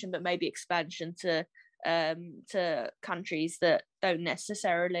expansion, but maybe expansion to countries that don't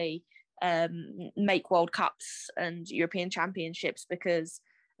necessarily make World Cups and European Championships, because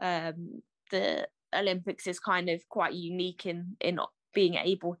the Olympics is kind of quite unique in being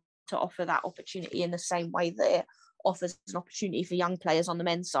able to offer that opportunity in the same way that it offers an opportunity for young players on the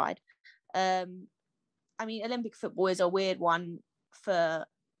men's side. I mean, Olympic football is a weird one for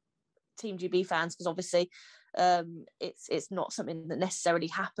Team GB fans, because obviously it's not something that necessarily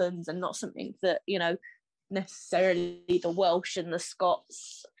happens, and not something that necessarily the Welsh and the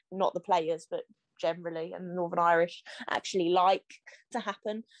Scots, not the players, but generally, and the Northern Irish actually like to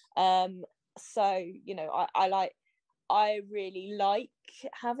happen. So, you know, I really like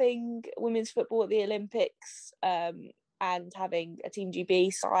having women's football at the Olympics, and having a Team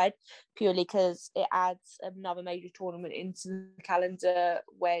GB side, purely because it adds another major tournament into the calendar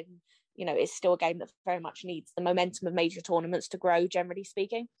when, you know, it's still a game that very much needs the momentum of major tournaments to grow, generally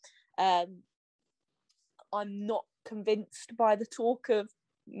speaking. I'm not convinced by the talk of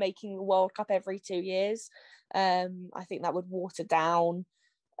making the World Cup every 2 years. I think that would water down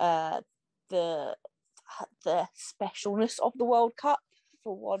the specialness of the World Cup,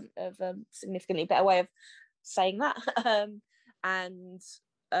 for want of a significantly better way of saying that. And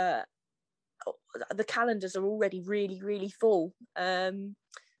the calendars are already really, really full.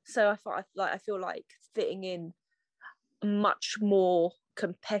 So I feel like fitting in much more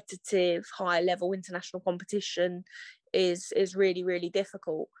competitive, high level international competition is really, really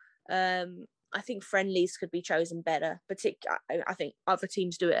difficult. I think friendlies could be chosen better. I think other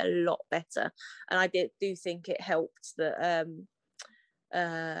teams do it a lot better, and I do think it helped that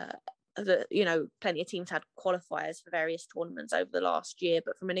you know, plenty of teams had qualifiers for various tournaments over the last year.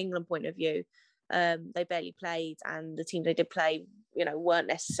 But from an England point of view, they barely played, and the teams they did play, you know, weren't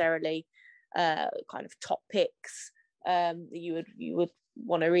necessarily kind of top picks that you would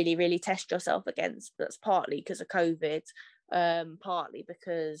want to really, really test yourself against. That's partly because of COVID, partly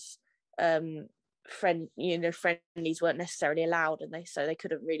because friendlies weren't necessarily allowed, and they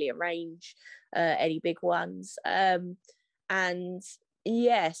couldn't really arrange any big ones. And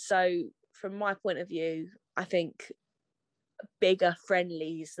yeah, so from my point of view, I think bigger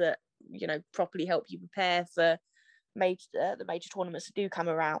friendlies that, you know, properly help you prepare for the major tournaments that do come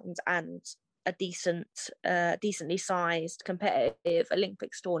around, and a decently sized competitive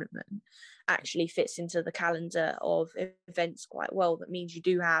Olympics tournament actually fits into the calendar of events quite well. That means you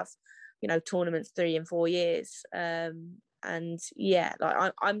do have, you know, tournaments 3 and 4 years. And yeah,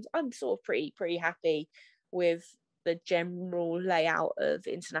 like I'm sort of pretty happy with the general layout of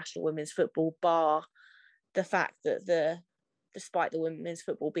international women's football, bar the fact that despite the women's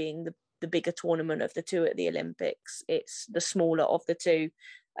football being the bigger tournament of the two at the Olympics, it's the smaller of the two,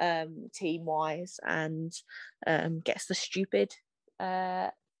 team wise, and gets the stupid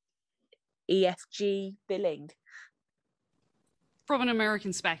EFG billing. From an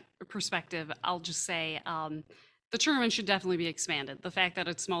American perspective, I'll just say the tournament should definitely be expanded. The fact that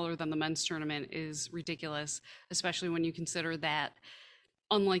it's smaller than the men's tournament is ridiculous, especially when you consider that,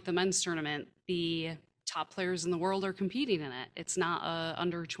 unlike the men's tournament, the top players in the world are competing in it. It's not a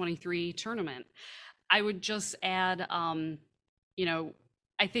under 23 tournament. I would just add, you know,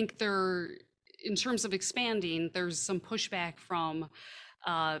 I think in terms of expanding, there's some pushback from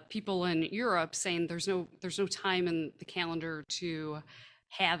people in Europe saying there's no time in the calendar to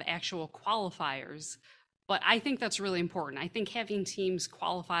have actual qualifiers. But I think that's really important. I think having teams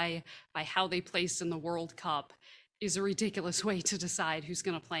qualify by how they placed in the World Cup is a ridiculous way to decide who's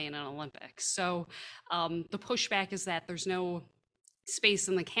going to play in an Olympics. So the pushback is that there's no space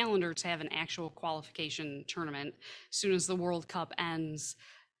in the calendar to have an actual qualification tournament. As soon as the World Cup ends,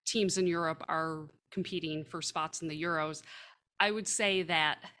 teams in Europe are competing for spots in the Euros. I would say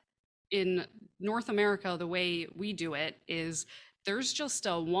that in North America, the way we do it is there's just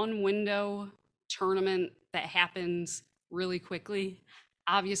a one window tournament that happens really quickly.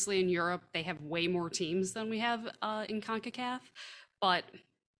 Obviously in Europe, they have way more teams than we have in CONCACAF, but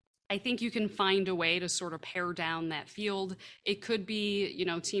I think you can find a way to sort of pare down that field. It could be, you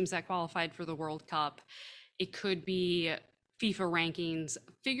know, teams that qualified for the World Cup. It could be FIFA rankings.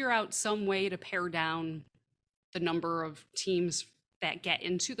 Figure out some way to pare down the number of teams that get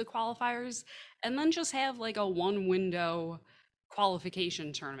into the qualifiers, and then just have like a one window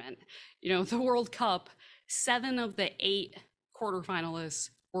qualification tournament. You know, the World Cup, 7 of the 8 quarterfinalists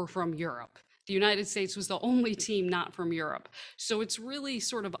were from Europe. The United States was the only team not from Europe. So it's really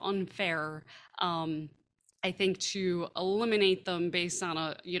sort of unfair, I think, to eliminate them based on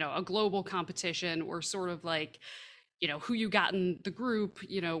a global competition, or sort of like, you know, who you got in the group,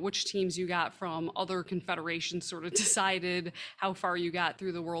 you know, which teams you got from other confederations sort of decided how far you got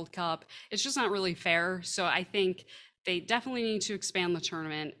through the World Cup. It's just not really fair. So I think they definitely need to expand the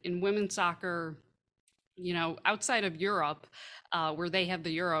tournament. In women's soccer, you know, outside of Europe, where they have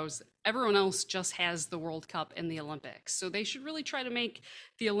the Euros, everyone else just has the World Cup and the Olympics. So they should really try to make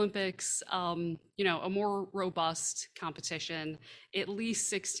the Olympics, you know, a more robust competition, at least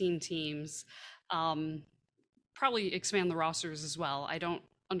 16 teams. Probably expand the rosters as well. I don't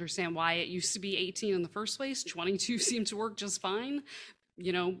understand why it used to be 18 in the first place. 22 seemed to work just fine.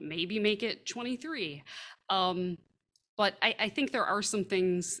 maybe make it 23. But I think there are some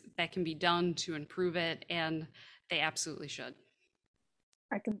things that can be done to improve it, and they absolutely should.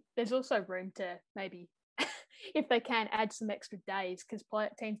 I reckon there's also room to maybe, if they can, add some extra days, because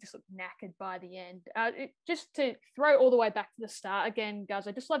teams just look knackered by the end. Just to throw all the way back to the start again, guys,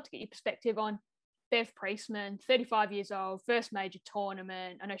 I'd just love to get your perspective on Bev Priestman, 35 years old, first major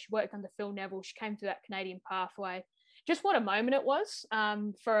tournament. I know she worked under Phil Neville. She came through that Canadian pathway. Just what a moment it was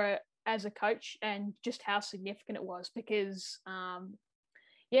as a coach, and just how significant it was, because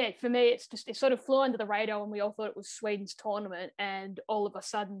for me, it sort of flew under the radar when we all thought it was Sweden's tournament, and all of a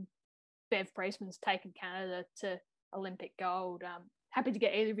sudden Bev Priestman's taken Canada to Olympic gold. Happy to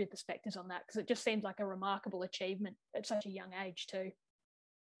get either of your perspectives on that, because it just seems like a remarkable achievement at such a young age too.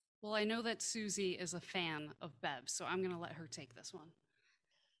 Well, I know that Susie is a fan of Bev, so I'm going to let her take this one.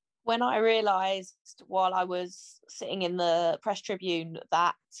 When I realised while I was sitting in the press tribune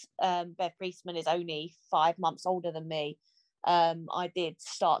that Bev Priestman is only 5 months older than me, I did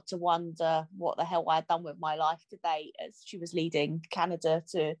start to wonder what the hell I had done with my life to date, as she was leading Canada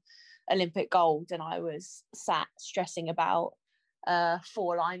to Olympic gold, and I was sat stressing about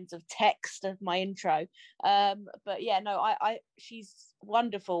 4 lines of text of my intro. But yeah, no, she's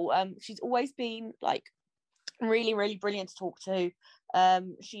wonderful. She's always been like really, really brilliant to talk to.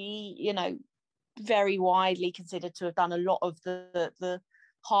 She, very widely considered to have done a lot of the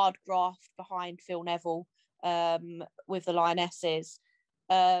hard graft behind Phil Neville with the Lionesses,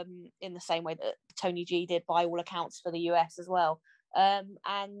 in the same way that Tony G did by all accounts for the US as well.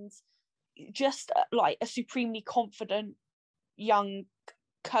 And just like a supremely confident young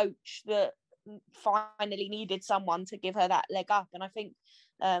coach that finally needed someone to give her that leg up. And I think,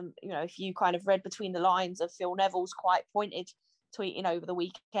 if you kind of read between the lines of Phil Neville's quite pointed tweeting over the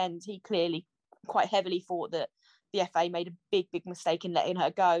weekend, he clearly quite heavily thought that the FA made a big mistake in letting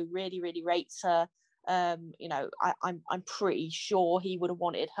her go. Really, really rates her. I'm pretty sure he would have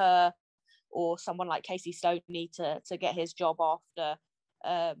wanted her or someone like Casey Stoney to get his job after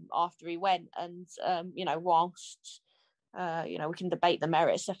he went. And whilst we can debate the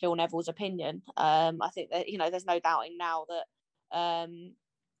merits of Phil Neville's opinion, I think that there's no doubting now that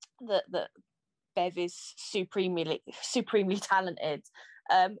that Bev is supremely talented.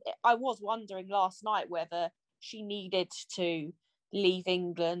 I was wondering last night whether she needed to leave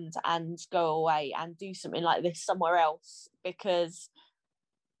England and go away and do something like this somewhere else, because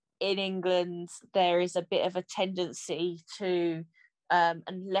in England there is a bit of a tendency to,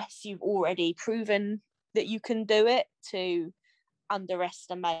 unless you've already proven that you can do it, to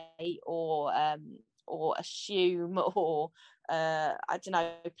underestimate or assume or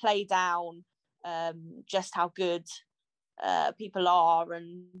play down just how good people are,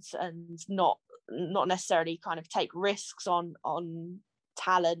 and not necessarily kind of take risks on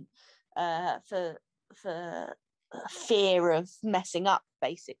talent for fear of messing up.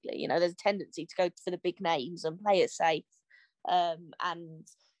 Basically, there's a tendency to go for the big names and play it safe, and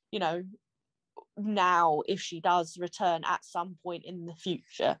now if she does return at some point in the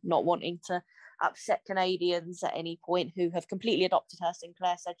future, not wanting to upset Canadians at any point who have completely adopted her.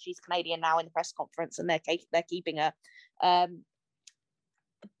 Sinclair said she's Canadian now in the press conference, and they're keeping her.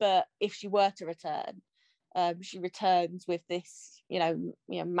 But if she were to return, she returns with this,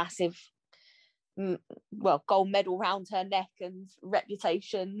 massive, gold medal round her neck and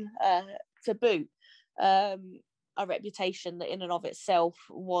reputation to boot. A reputation that in and of itself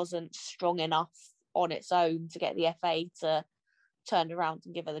wasn't strong enough on its own to get the FA to turn around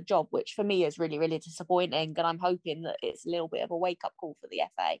and give her the job, which for me is really, really disappointing. And I'm hoping that it's a little bit of a wake-up call for the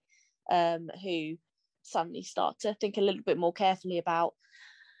FA, who suddenly start to think a little bit more carefully about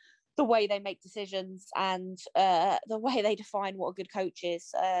the way they make decisions and the way they define what a good coach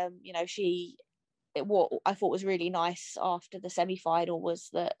is. What I thought was really nice after the semi-final was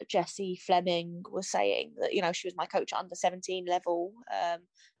that Jessie Fleming was saying that, she was my coach at under 17 level,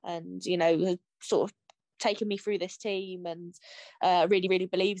 and, had sort of taken me through this team and really, really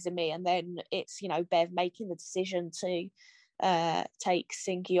believes in me. And then it's, Bev making the decision to take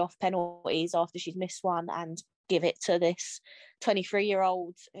Sinky off penalties after she's missed one and give it to this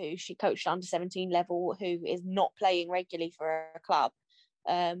 23-year-old who she coached under 17 level, who is not playing regularly for a club.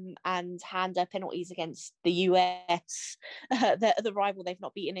 And hand her penalties against the US, the rival they've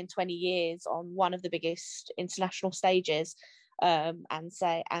not beaten in 20 years, on one of the biggest international stages, and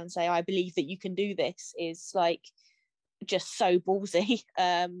say I believe that you can do this, is like just so ballsy,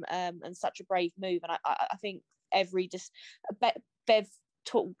 and such a brave move. And I think Bev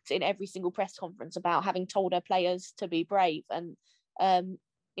talked in every single press conference about having told her players to be brave, and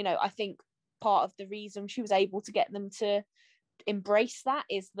I think part of the reason she was able to get them to embrace that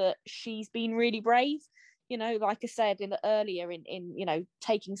is that she's been really brave. You know, like I said earlier, in you know,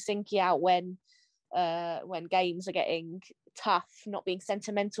 taking Sinky out when games are getting tough, not being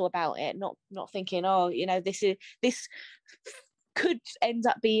sentimental about it, not thinking, oh, you know, this could end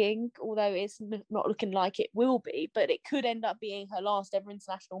up being, although it's not looking like it will be, but it could end up being her last ever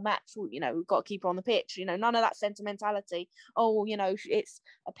international match. You know, we've got to keep her on the pitch. You know, none of that sentimentality. Oh, you know, it's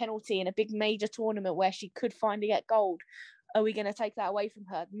a penalty in a big major tournament where she could finally get gold. Are we going to take that away from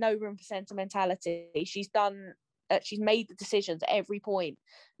her? No room for sentimentality. She's made the decisions at every point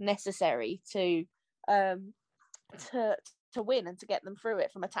necessary to win and to get them through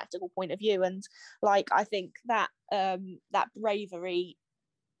it from a tactical point of view. And like, I think that that bravery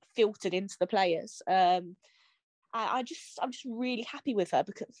filtered into the players. I'm just really happy with her,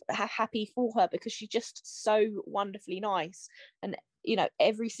 happy for her, because she's just so wonderfully nice. And you know,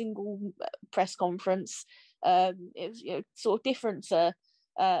 every single press conference, it was, you know, sort of different to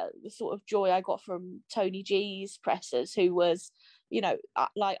the sort of joy I got from Tony G's pressers, who was, you know,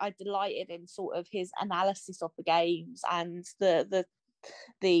 like, I delighted in sort of his analysis of the games and the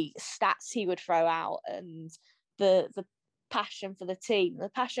stats he would throw out, and the passion for the team. The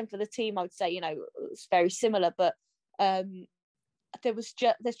passion for the team, I would say, you know, it's very similar, but there's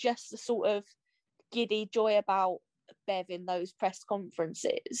just a sort of giddy joy about Bev in those press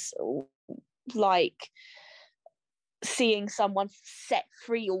conferences, like seeing someone set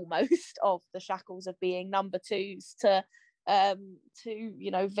free almost of the shackles of being number twos to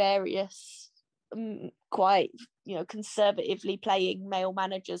you know, various quite, you know, conservatively playing male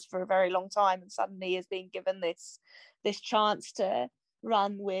managers for a very long time, and suddenly is being given this chance to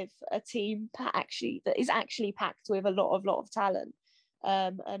run with a team that is actually packed with a lot of talent,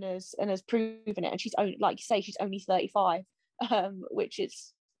 and has proven it. And she's only, like you say, she's only 35, which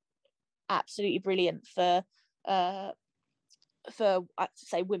is absolutely brilliant for I'd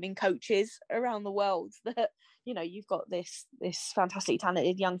say women coaches around the world, that, you know, you've got this fantastically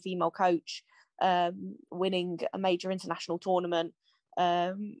talented young female coach winning a major international tournament.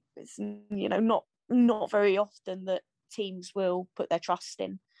 It's, you know, not very often that teams will put their trust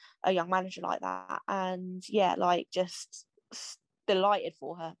in a young manager like that. And yeah, like, just delighted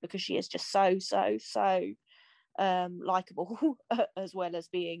for her, because she is just so likable, as well as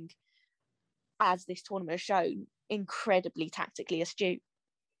being, as this tournament has shown, incredibly tactically astute.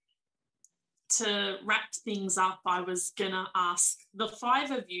 To wrap things up, I was going to ask the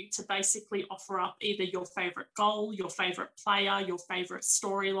five of you to basically offer up either your favourite goal, your favourite player, your favourite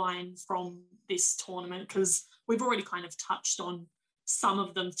storyline from this tournament, because we've already kind of touched on some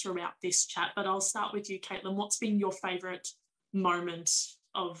of them throughout this chat. But I'll start with you, Caitlin. What's been your favourite moment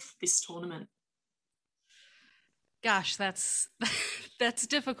of this tournament? Gosh, that's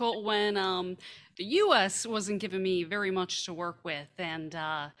difficult when the U.S. wasn't giving me very much to work with, and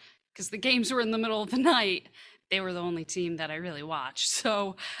because the games were in the middle of the night, they were the only team that I really watched.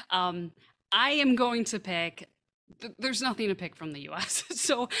 So I am going to pick. There's nothing to pick from the U.S.,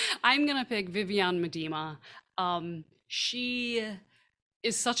 so I'm gonna pick Viviane Miedema. She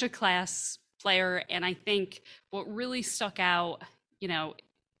is such a class player, and I think what really stuck out, you know,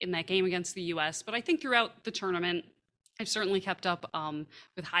 in that game against the US, but I think throughout the tournament, I've certainly kept up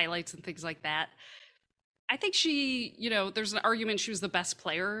with highlights and things like that. I think she, you know, there's an argument she was the best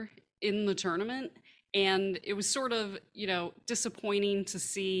player in the tournament, and it was sort of, you know, disappointing to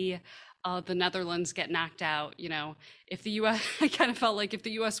see the Netherlands get knocked out. You know, if the US, I kind of felt like if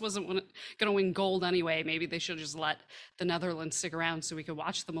the US wasn't going to win gold anyway, maybe they should just let the Netherlands stick around so we could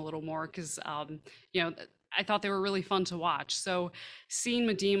watch them a little more, because, you know, I thought they were really fun to watch. So seeing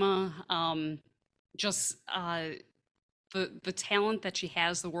Miedema, just the talent that she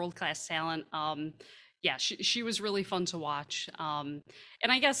has, the world-class talent, yeah, she was really fun to watch. And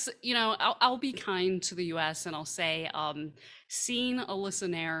I guess, you know, I'll be kind to the US and I'll say, seeing Alyssa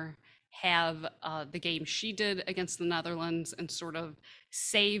Nair have the game she did against the Netherlands and sort of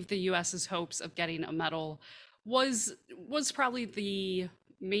save the US's hopes of getting a medal was probably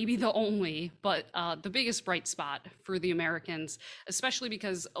maybe the only, but the biggest bright spot for the Americans, especially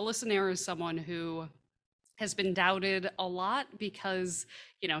because Alyssa Nair is someone who has been doubted a lot because,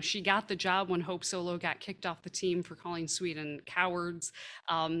 you know, she got the job when Hope Solo got kicked off the team for calling Sweden cowards.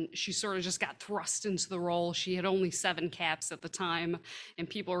 She sort of just got thrust into the role. She had only 7 caps at the time, and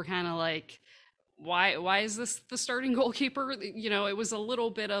people were kind of like, why is this the starting goalkeeper? You know, it was a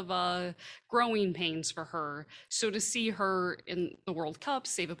little bit of growing pains for her. So to see her in the World Cup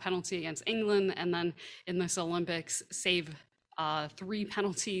save a penalty against England, and then in this Olympics save 3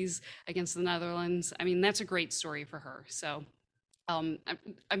 penalties against the Netherlands, I mean, that's a great story for her. So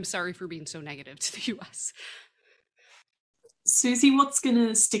I'm sorry for being so negative to the US. Susie, what's going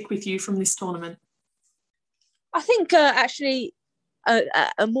to stick with you from this tournament? I think actually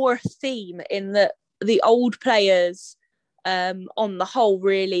a more theme in that the old players on the whole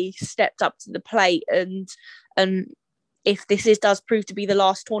really stepped up to the plate, and if this does prove to be the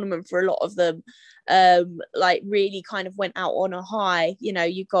last tournament for a lot of them, like really kind of went out on a high. You know,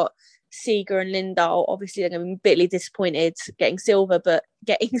 you've got Seeger and Lindahl, obviously they're going to be bitterly disappointed getting silver, but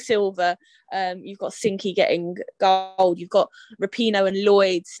getting silver. You've got Sinky getting gold. You've got Rapinoe and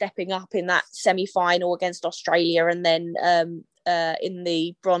Lloyd stepping up in that semi-final against Australia, and then in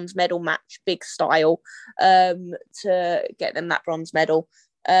the bronze medal match, big style, to get them that bronze medal.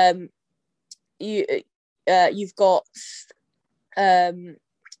 You've got Ellen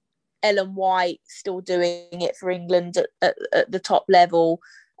White still doing it for England at the top level.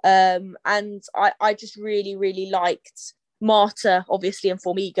 And I just really, really liked Marta, obviously, and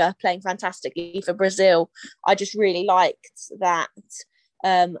Formiga playing fantastically for Brazil. I just really liked that.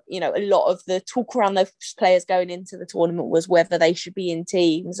 You know, a lot of the talk around those players going into the tournament was whether they should be in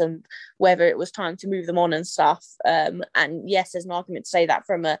teams and whether it was time to move them on and stuff. And yes, there's an argument to say that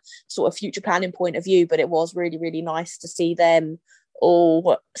from a sort of future planning point of view, but it was really, really nice to see them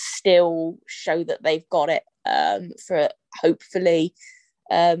all still show that they've got it for hopefully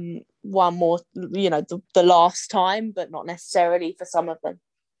one more, you know, the last time, but not necessarily for some of them.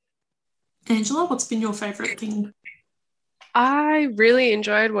 Angela, what's been your favourite thing? I really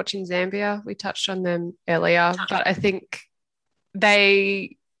enjoyed watching Zambia. We touched on them earlier, but I think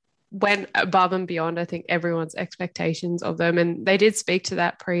they went above and beyond, I think, everyone's expectations of them. And they did speak to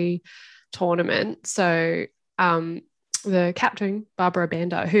that pre-tournament. So the captain, Barbara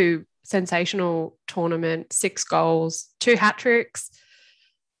Banda, who sensational tournament, 6 goals, 2 hat-tricks,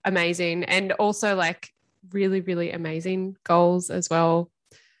 amazing. And also like really, really amazing goals as well.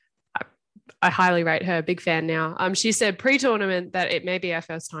 I highly rate her, big fan now. She said pre-tournament that it may be our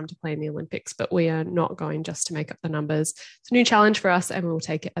first time to play in the Olympics, but we are not going just to make up the numbers. It's a new challenge for us and we'll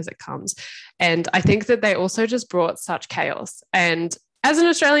take it as it comes. And I think that they also just brought such chaos. And as an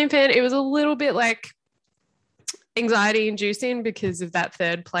Australian fan, it was a little bit like anxiety inducing because of that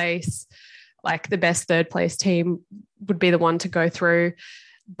third place. Like the best third place team would be the one to go through.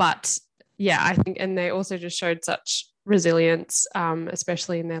 But yeah, I think, and they also just showed such resilience,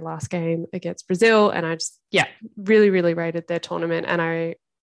 especially in their last game against Brazil. And I just, really, really rated their tournament. And I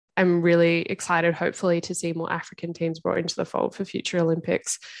am really excited, hopefully, to see more African teams brought into the fold for future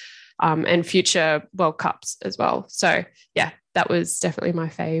Olympics and future World Cups as well. So yeah, that was definitely my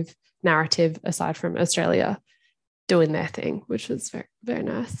fave narrative, aside from Australia doing their thing, which was very, very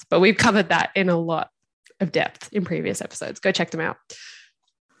nice. But we've covered that in a lot of depth in previous episodes. Go check them out.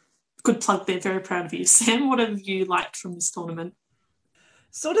 Good plug there. Very proud of you. Sam, what have you liked from this tournament?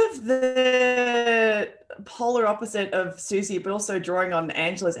 Sort of the polar opposite of Susie, but also drawing on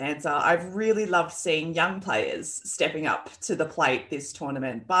Angela's answer. I've really loved seeing young players stepping up to the plate this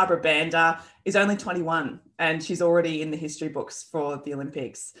tournament. Barbara Banda is only 21 and she's already in the history books for the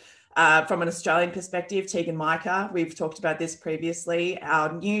Olympics. From an Australian perspective, Tegan Micah, we've talked about this previously.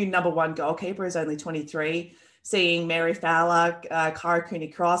 Our new number 1 goalkeeper is only 23. Seeing Mary Fowler, Cara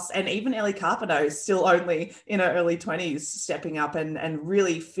Cooney-Cross, and even Ellie Carpenter is still only in her early 20s, stepping up and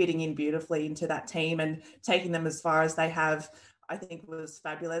really fitting in beautifully into that team and taking them as far as they have, I think was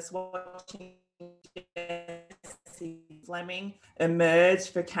fabulous. Watching Jessie Fleming emerge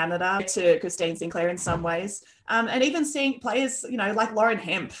for Canada to Christine Sinclair in some ways. And even seeing players, you know, like Lauren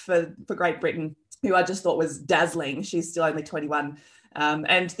Hemp for Great Britain, who I just thought was dazzling. She's still only 21.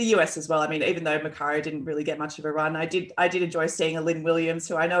 And the US as well. I mean, even though Makaro didn't really get much of a run, I did enjoy seeing a Lynn Williams,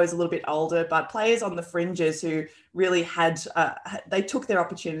 who I know is a little bit older, but players on the fringes who really had, they took their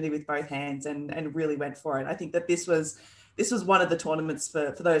opportunity with both hands and really went for it. I think that this was one of the tournaments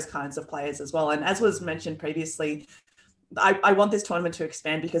for those kinds of players as well. And as was mentioned previously, I want this tournament to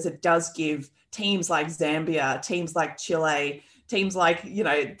expand because it does give teams like Zambia, teams like Chile, teams like, you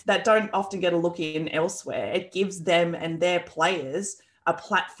know, that don't often get a look in elsewhere. It gives them and their players a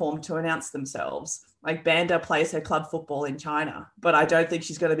platform to announce themselves. Like Banda plays her club football in China, but I don't think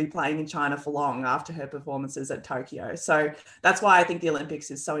she's going to be playing in China for long after her performances at Tokyo. So that's why I think the Olympics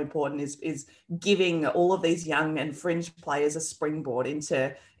is so important, is giving all of these young and fringe players a springboard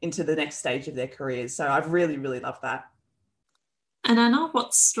into the next stage of their careers. So I've really, really loved that. And Anna,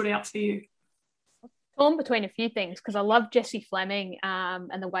 what stood out for you? Torn between a few things, because I love Jessie Fleming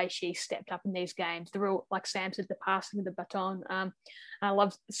and the way she stepped up in these games. The real, like Sam said, the passing of the baton. I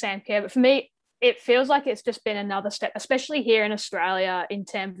love Sam Kerr, but for me, it feels like it's just been another step, especially here in Australia, in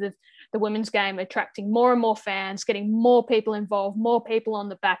terms of the women's game attracting more and more fans, getting more people involved, more people on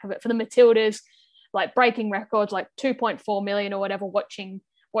the back of it. For the Matildas, like breaking records, like 2.4 million or whatever watching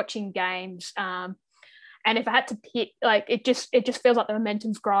games. And if I had to pick, like it just feels like the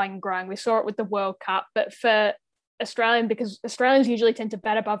momentum's growing and growing. We saw it with the World Cup, but for because Australians usually tend to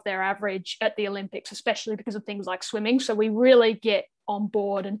bat above their average at the Olympics, especially because of things like swimming. So we really get on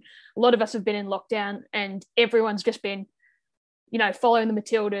board, and a lot of us have been in lockdown, and everyone's just been, following the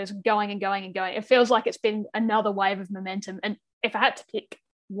Matildas, going and going and going. It feels like it's been another wave of momentum. And if I had to pick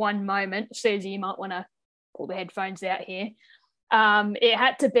one moment, Susie, you might want to pull the headphones out here. It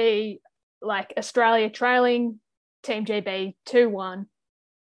had to be like Australia trailing Team GB 2-1.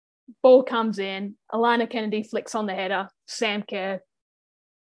 Ball comes in, Alana Kennedy flicks on the header, Sam Kerr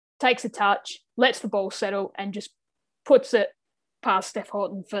takes a touch, lets the ball settle, and just puts it past Steph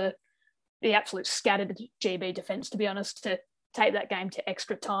Horton for the absolute scattered GB defence, to be honest, to take that game to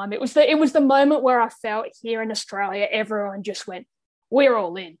extra time. It was the moment where I felt here in Australia, everyone just went, we're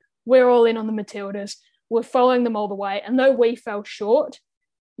all in. We're all in on the Matildas. We're following them all the way. And though we fell short,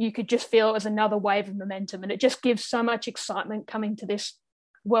 you could just feel it was another wave of momentum. And it just gives so much excitement coming to this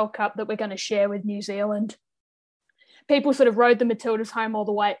World Cup that we're going to share with New Zealand. People sort of rode the Matildas home all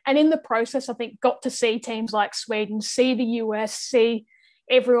the way. And in the process, I think, got to see teams like Sweden, see the US, see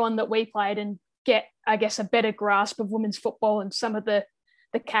everyone that we played, and get, I guess, a better grasp of women's football and some of the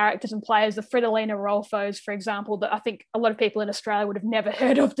characters and players, the Fridolina Rolfos, for example, that I think a lot of people in Australia would have never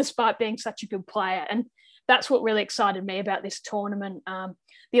heard of despite being such a good player. And that's what really excited me about this tournament.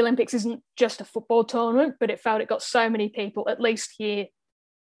 The Olympics isn't just a football tournament, but it felt it got so many people, at least here,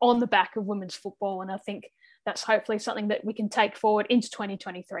 on the back of women's football. And I think that's hopefully something that we can take forward into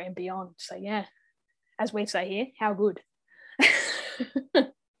 2023 and beyond. So yeah, as we say here, how good.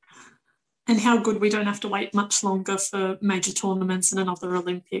 And how good we don't have to wait much longer for major tournaments and another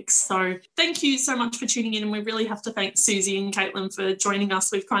Olympics. So thank you so much for tuning in. And we really have to thank Susie and Caitlin for joining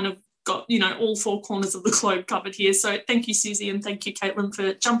us. We've kind of got, all four corners of the globe covered here. So thank you, Susie, and thank you, Caitlin,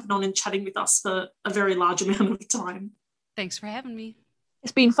 for jumping on and chatting with us for a very large amount of time. Thanks for having me.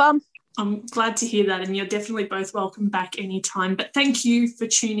 It's been fun. I'm glad to hear that, and you're definitely both welcome back anytime. But thank you for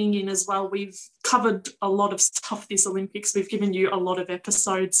tuning in as well. We've covered a lot of stuff this Olympics. We've given you a lot of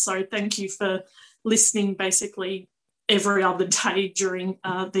episodes. So thank you for listening basically every other day during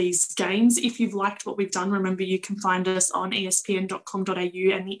these games. If you've liked what we've done, remember you can find us on espn.com.au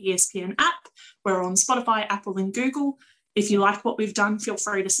and the ESPN app. We're on Spotify, Apple and Google. If you like what we've done, feel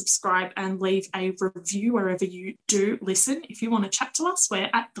free to subscribe and leave a review wherever you do listen. If you want to chat to us, we're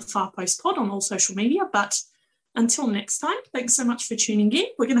at the Far Post Pod on all social media. But until next time, thanks so much for tuning in.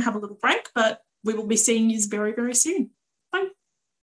 We're going to have a little break, but we will be seeing you very, very soon.